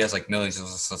forgot. He has like millions of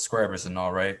subscribers and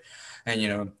all, right?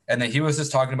 And and then he was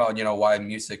just talking about why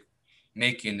music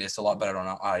making is a lot better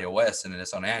on iOS than it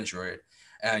is on Android.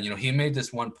 And he made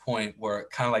this one point where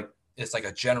kind of like it's like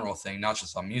a general thing, not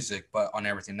just on music, but on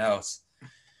everything else.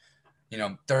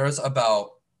 There's about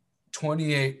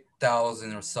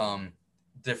 28,000 or some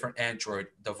different Android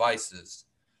devices,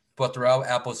 but throughout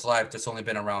Apple's life, there's only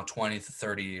been around 20 to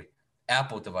 30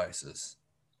 Apple devices.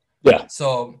 Yeah.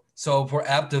 So for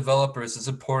app developers, it's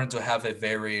important to have a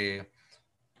very,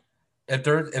 if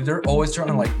they're always trying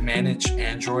to like manage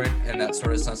Android and that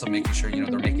sort of sense of making sure,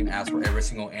 they're making apps for every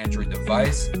single Android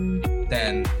device,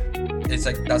 then it's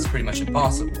like, that's pretty much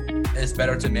impossible. it's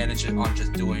better to manage it on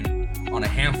just doing on a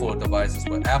handful of devices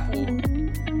with Apple.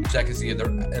 Check and see if their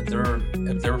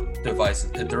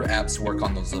devices, if their apps work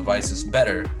on those devices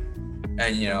better.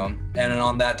 And and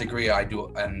on that degree I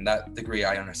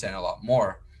understand a lot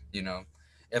more.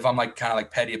 If I'm like kind of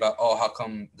like petty about, oh, how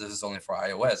come this is only for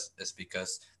iOS, it's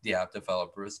because the app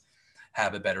developers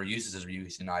have a better usage of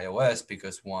using iOS,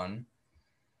 because one,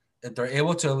 if they're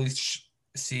able to at least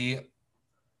see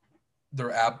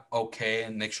their app okay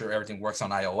and make sure everything works on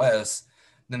iOS,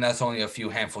 then that's only a few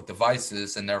handful of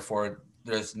devices, and therefore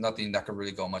there's nothing that could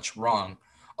really go much wrong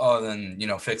other than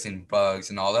fixing bugs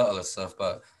and all that other stuff.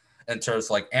 But in terms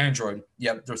of like Android,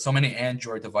 there's so many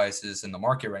Android devices in the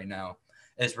market right now,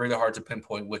 it's really hard to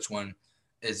pinpoint which one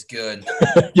is good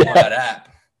for that app.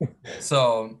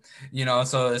 So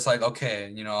so it's like,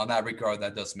 okay, on that regard,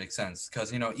 that does make sense,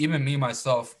 because even me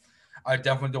myself, I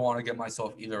definitely don't want to get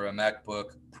myself either a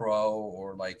MacBook Pro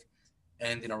or like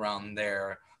anything around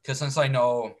there, because since I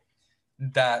know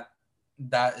that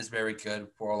is very good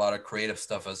for a lot of creative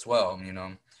stuff as well.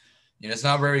 It's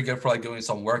not very good for like doing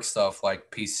some work stuff like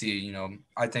PC.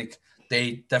 I think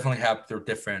they definitely have their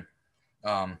different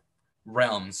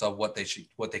realms of what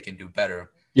they can do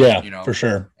better. Yeah, for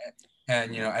sure.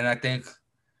 And I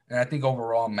think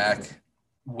overall Mac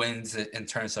wins it in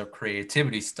terms of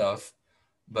creativity stuff.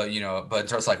 But but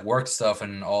just like work stuff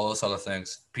and all those other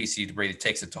things, PC really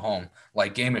takes it to home.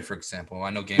 Like gaming, for example, I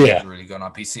know gaming is really good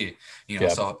on PC.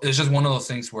 So it's just one of those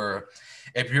things where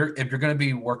if you're gonna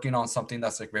be working on something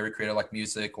that's like very creative, like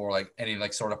music or like any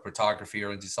like sort of photography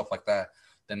or stuff like that,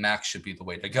 then Mac should be the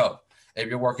way to go. If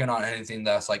you're working on anything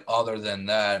that's like other than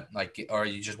that, like, or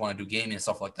you just want to do gaming and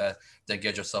stuff like that, then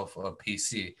get yourself a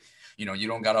PC. You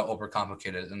don't gotta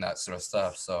overcomplicate it and that sort of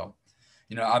stuff. So.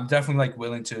 I'm definitely like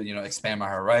willing to, expand my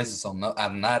horizons on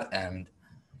that end.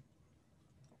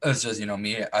 It's just,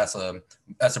 me as a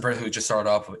person who just started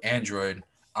off with Android,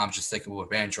 I'm just sticking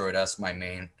with Android as my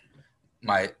main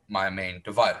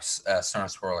device as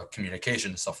terms for like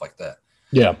communication and stuff like that.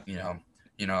 Yeah.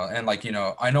 And like,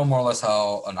 I know more or less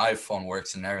how an iPhone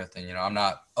works and everything. I'm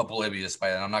not oblivious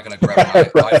by it. I'm not going to grab my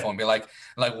iPhone and be like,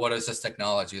 what is this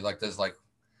technology? Like, there's like,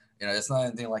 it's not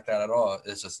anything like that at all.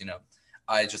 It's just,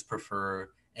 I just prefer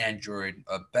Android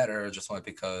better, just only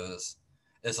because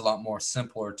it's a lot more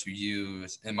simpler to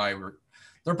use.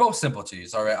 They're both simple to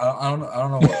use. All right, I don't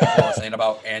know what people are saying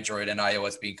about Android and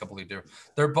iOS being completely different.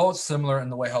 They're both similar in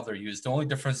the way how they're used. The only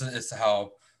difference is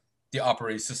how the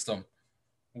operating system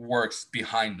works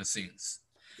behind the scenes.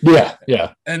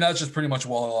 Yeah. And that's just pretty much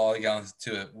all down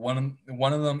to it. One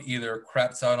of them either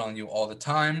craps out on you all the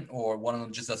time, or one of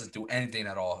them just doesn't do anything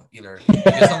at all. Either you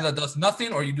do something that does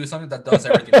nothing, or you do something that does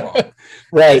everything wrong.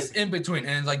 Right. It's in between,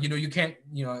 and it's like you can't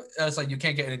it's like you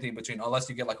can't get anything in between unless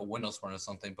you get like a Windows Phone or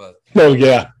something. But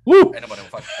Woo.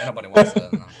 Anybody wants that.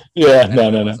 No. Yeah,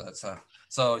 no.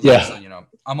 So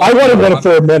I wanted one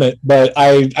for a minute, but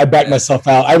I backed myself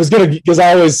out. I was gonna, because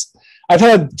I've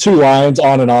had two lines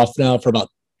on and off now for about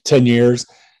 10 years.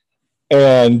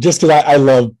 And just because I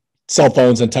love cell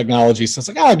phones and technology, so it's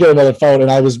like, I'll get another phone. And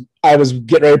I was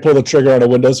getting ready to pull the trigger on a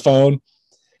Windows phone,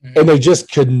 and they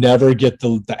just could never get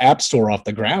the App Store off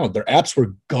the ground. Their apps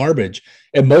were garbage,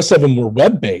 and most of them were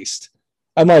web-based.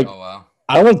 I'm like, oh, wow.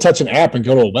 I don't want to touch an app and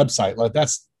go to a website. Like,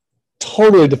 that's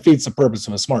totally defeats the purpose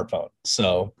of a smartphone.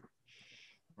 So,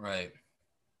 right.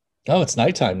 Oh, it's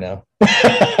nighttime now.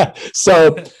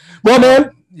 So, well,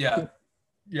 man.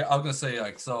 Yeah, I was gonna say,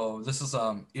 like, so this is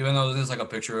even though this is like a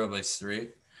picture of a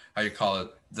street, how you call it,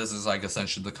 this is like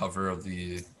essentially the cover of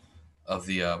the at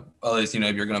least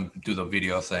if you're gonna do the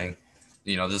video thing,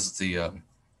 this is the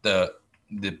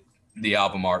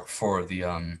album art for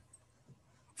the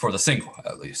single,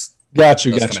 at least. Got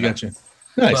you. Nice.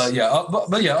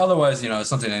 But yeah, otherwise, it's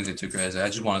something anything too crazy. I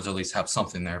just wanted to at least have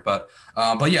something there. But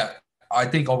yeah, I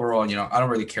think overall, I don't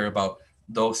really care about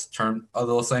those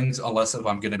things unless if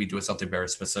I'm going to be doing something very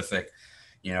specific.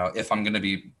 If I'm going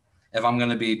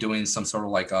to be doing some sort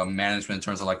of like management in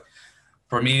terms of like,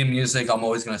 for me, music, I'm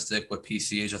always going to stick with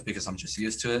PC just because I'm just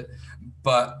used to it.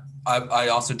 But I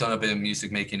also done a bit of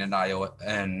music making in iOS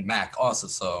and Mac also.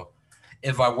 So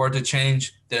if I were to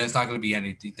change, then it's not going to be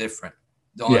anything different.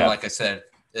 The only, like I said,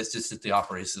 it's just the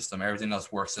operating system. Everything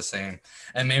else works the same.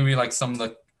 And maybe like some of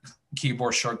the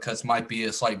keyboard shortcuts might be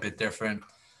a slight bit different.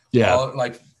 Yeah.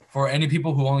 Like for any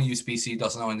people who only use PC,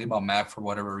 doesn't know anything about Mac for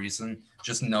whatever reason,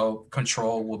 just know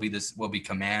Control will be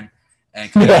Command,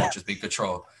 and Command will just be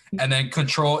Control. And then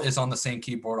Control is on the same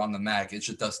keyboard on the Mac. It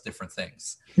just does different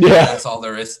things. Yeah. That's all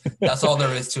there is. That's all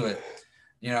there is to it.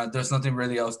 There's nothing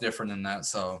really else different than that.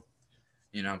 So,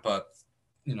 but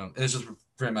it's just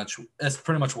pretty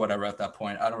much whatever at that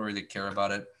point. I don't really care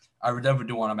about it. I would never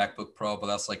do want a MacBook Pro, but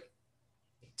that's like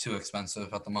too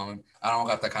expensive at the moment. I don't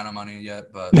got that kind of money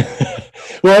yet, but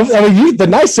well, I mean, the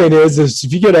nice thing is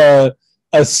if you get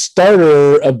a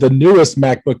starter of the newest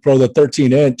MacBook Pro, the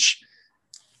 13-inch,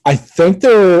 I think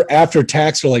they're after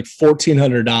tax are like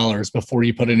 $1,400 before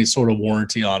you put any sort of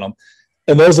warranty on them,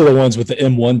 and those are the ones with the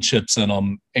M1 chips in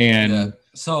them. And yeah.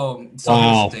 So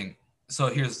wow.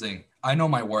 Here's the thing. I know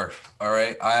my worth. All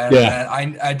right.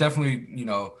 I definitely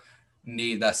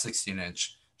need that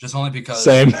 16-inch, just only because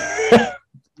same.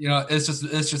 It's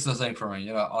just the same for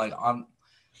me. Like I'm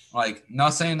like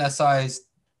not saying that size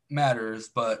matters,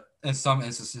 but in some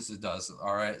instances it does.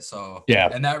 All right. So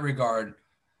yeah, in that regard,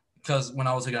 because when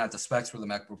I was looking at the specs for the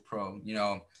MacBook Pro,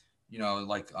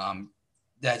 like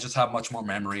they just have much more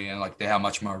memory and like they have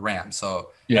much more RAM. So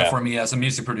for me as a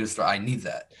music producer, I need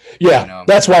that. Yeah,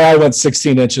 that's why I went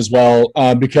 16-inch as well,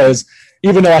 because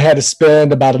even though I had to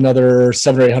spend about another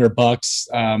 $700 or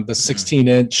 $800, the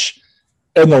 16-inch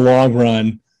in the long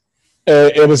run,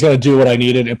 it was going to do what I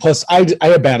needed. And plus, I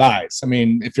have bad eyes. I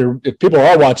mean, if people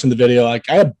are watching the video, like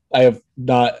I have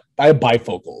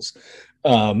bifocals.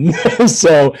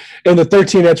 So in the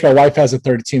 13-inch, my wife has a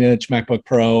 13-inch MacBook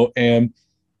Pro, and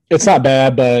it's not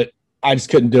bad, but I just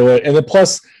couldn't do it. And then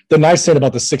plus, the nice thing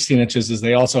about the 16 inches is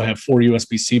they also have 4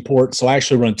 USB-C ports. So I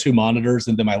actually run 2 monitors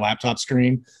into my laptop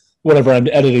screen whenever I'm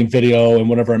editing video and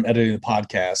whenever I'm editing the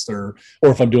podcast or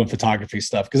if I'm doing photography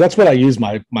stuff, because that's what I use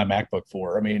my MacBook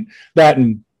for. I mean, that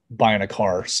and buying a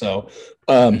car. So,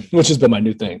 which has been my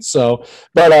new thing. So,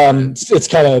 but it's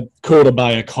kind of cool to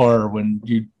buy a car when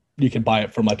you can buy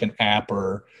it from like an app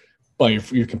or by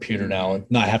your computer now and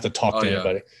not have to talk to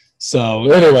anybody. So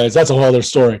anyways, that's a whole other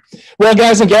story. Well,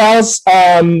 guys and gals,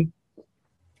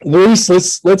 Luis,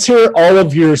 let's hear all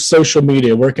of your social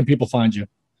media. Where can people find you?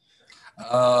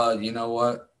 You know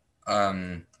what? Let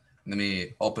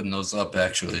me open those up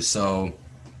actually. So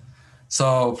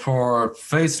for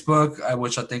Facebook,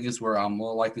 which I think is where I'm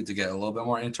more likely to get a little bit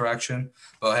more interaction,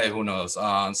 but hey, who knows?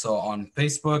 So on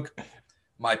Facebook,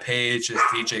 my page is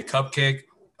DJ Cupcake.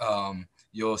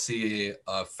 You'll see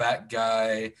a fat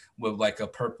guy with like a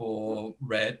purple,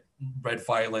 red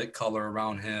violet color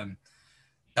around him.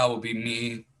 That will be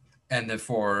me. And then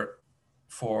for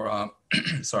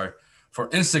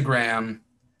Instagram,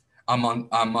 I'm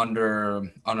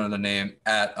under the name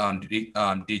at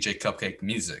DJ Cupcake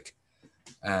Music.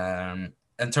 In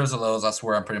terms of those, that's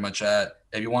where I'm pretty much at.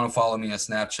 If you want to follow me on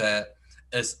Snapchat,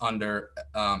 it's under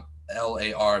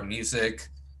LAR Music.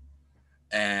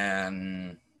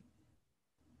 And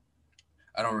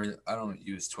I don't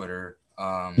use Twitter.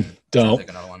 Don't take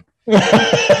another one.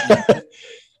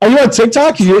 Are you on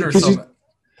TikTok?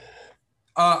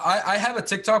 I have a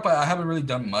TikTok, but I haven't really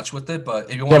done much with it. But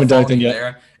if you want to follow me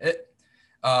there,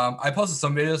 I posted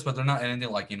some videos, but they're not anything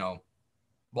like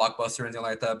Blockbuster or anything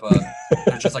like that. But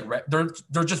they're just like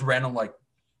they're just random like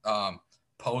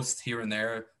posts here and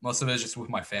there. Most of it is just with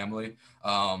my family,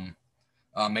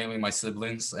 mainly my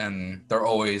siblings, and they're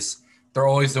always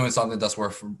doing something that's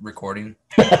worth recording.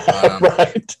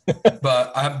 Right.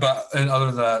 But other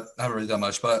than that, I haven't really done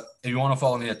much. But if you want to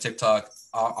follow me at TikTok,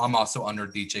 I'm also under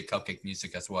DJ Cupcake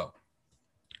Music as well.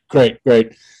 Great.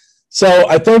 So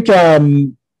I think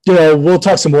we'll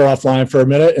talk some more offline for a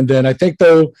minute, and then I think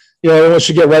though we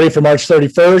should get ready for March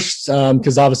 31st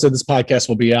because obviously this podcast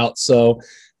will be out. So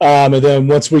and then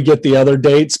once we get the other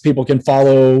dates, people can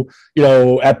follow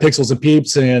at Pixels and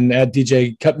Peeps and at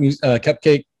DJ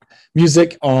Cupcake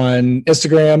Music on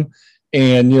Instagram,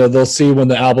 and they'll see when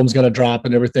the album's going to drop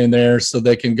and everything there, so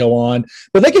they can go on.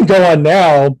 But they can go on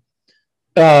now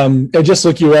and just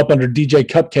look you up under DJ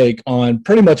Cupcake on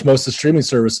pretty much most of the streaming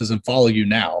services and follow you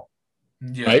now.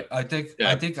 Yeah, right? I think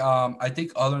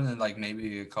other than like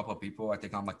maybe a couple of people, I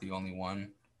think I'm like the only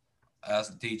one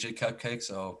as DJ Cupcake.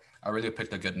 So I really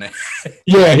picked a good name.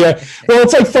 Yeah. Well,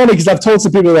 it's like funny because I've told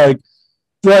some people like.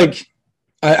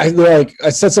 I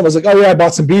said something. I was like, "Oh yeah, I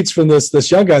bought some beats from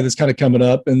this young guy that's kind of coming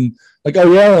up," and like,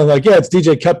 "Oh yeah," and I'm like, "Yeah, it's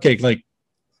DJ Cupcake." Like,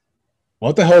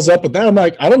 what the hell's up with that? I'm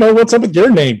like, I don't know what's up with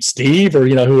your name, Steve, or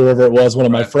whoever it was, one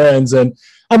of my friends, and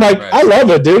I'm like, I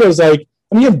love it, dude. I was like,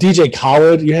 you have DJ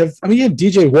Khaled, you have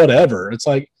DJ whatever. It's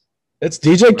like, it's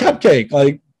DJ Cupcake.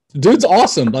 Like, dude's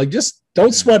awesome. Like, just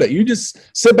don't sweat it. You just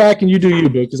sit back and you do you,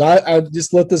 boo, because I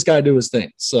just let this guy do his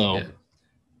thing. So, yeah.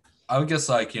 I would guess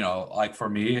like for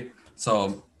me.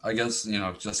 So I guess,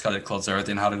 just got to close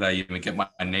everything. How did I even get my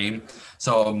name?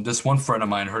 So this one friend of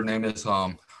mine, her name is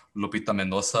Lupita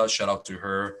Mendoza. Shout out to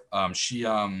her. She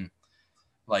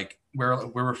like we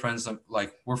were friends.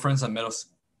 We're friends at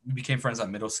we became friends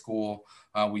at middle school.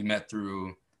 We met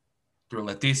through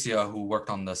Leticia, who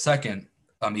worked on the second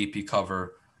EP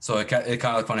cover So it kind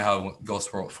of like funny how it goes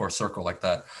for a circle like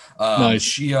that. Nice.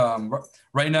 She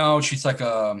right now she's like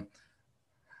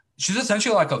she's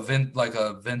essentially like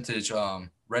a vintage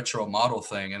retro model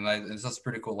thing, and it's just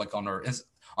pretty cool. Like on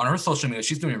her social media,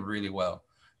 she's doing really well.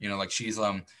 You know, like she's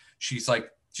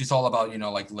all about, you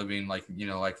know, like living like, you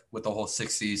know, like with the whole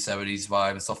 60s 70s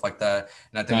vibe and stuff like that.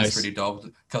 And I think it's pretty dope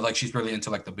because like she's really into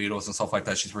like the Beatles and stuff like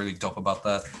that. She's really dope about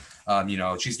that. You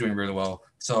know, she's doing really well.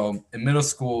 So in middle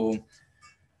school,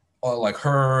 like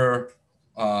her,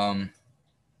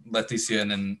 Leticia,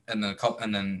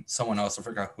 and then someone else, I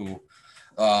forgot who,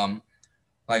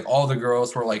 like all the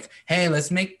girls were like, hey,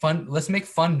 let's make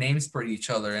fun names for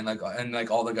each other, and like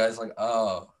all the guys like,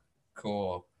 oh,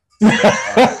 cool.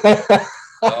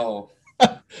 Oh,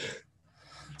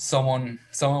 someone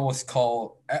was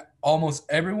called, almost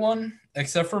everyone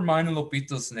except for mine and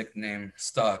Lupita's nickname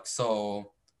stuck.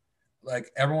 So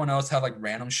like everyone else had like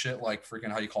random shit, like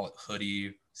freaking, how you call it,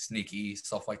 hoodie, sneaky,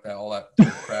 stuff like that, all that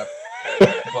crap.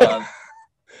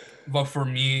 But for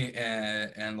me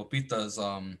and Lupita's,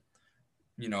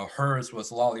 you know, hers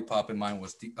was Lollipop and mine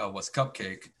was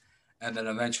Cupcake. And then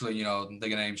eventually, you know, the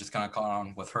name just kind of caught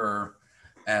on with her.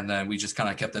 And then we just kind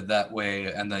of kept it that way.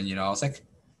 And then, you know, I was like,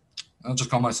 I'll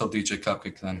just call myself DJ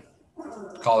Cupcake then.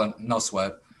 Call it No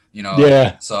Sweat, you know.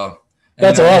 Yeah. So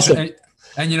that's awesome.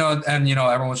 And you know,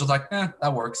 everyone was just like,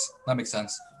 that works. That makes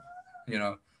sense. You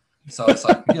know. So it's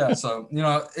like, yeah. So, you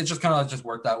know, it just kind of just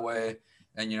worked that way.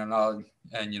 And, you know, now,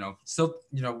 and, you know, still,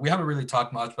 you know, we haven't really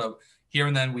talked much, but here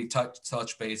and then we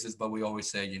touch bases, but we always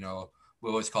say, you know, we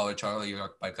always call it Charlie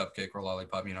or by Cupcake or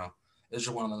Lollipop, you know. It's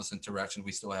just one of those interactions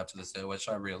we still have to this day, which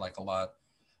I really like a lot,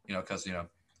 you know, because, you know,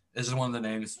 it's just one of the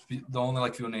names, the only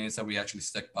like few names that we actually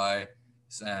stick by.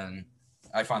 And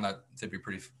I find that to be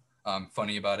pretty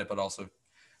funny about it, but also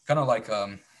kind of like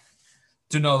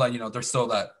to know that, you know, there's still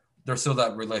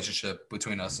that relationship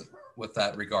between us with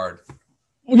that regard.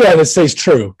 Yeah, that stays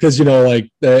true because, you know,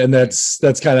 like, and that's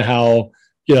kind of how,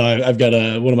 you know, I've got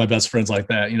one of my best friends like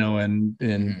that, you know,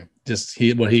 and just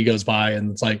what he goes by, and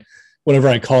it's like whenever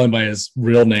I call him by his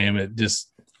real name, it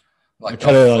just like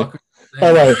kind of like,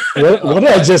 all right, what did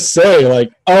I just say?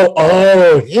 Like,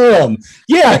 oh, him,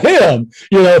 yeah, him.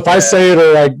 You know, if I say it,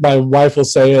 or like my wife will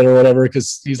say it or whatever,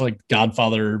 because he's like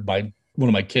godfather by one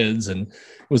of my kids and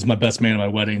was my best man at my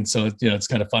wedding. So, you know, it's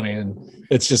kind of funny and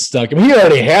it's just stuck. I mean, he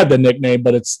already had the nickname,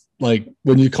 but it's like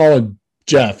when you call him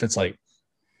Jeff, it's like,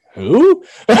 who?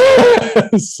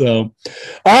 So,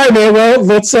 all right, man. Well,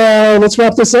 let's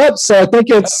wrap this up. So I think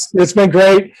it's been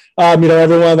great. You know,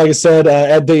 everyone, like I said,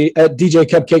 at DJ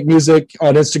Cupcake Music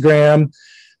on Instagram,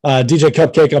 DJ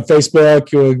Cupcake on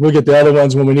Facebook. We'll get the other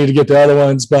ones when we need to get the other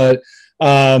ones. But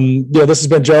you know, this has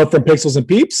been Joe from Pixels and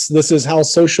Peeps. This is How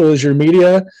Social Is Your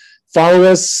Media. Follow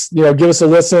us. You know, give us a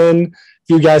listen. If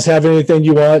you guys have anything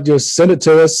you want, just send it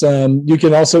to us. You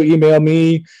can also email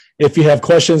me if you have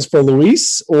questions for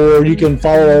Luis, or you can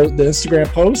follow the Instagram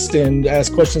post and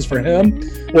ask questions for him.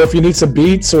 Or if you need some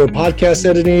beats or podcast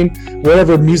editing,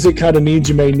 whatever music kind of needs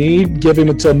you may need, give him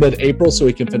until mid-April so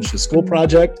he can finish his school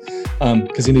project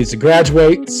because he needs to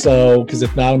graduate. So, because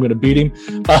if not, I'm going to beat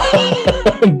him.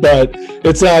 But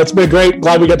it's been great.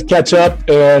 Glad we got to catch up.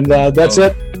 And that's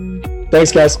it.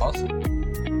 Thanks, guys. Awesome.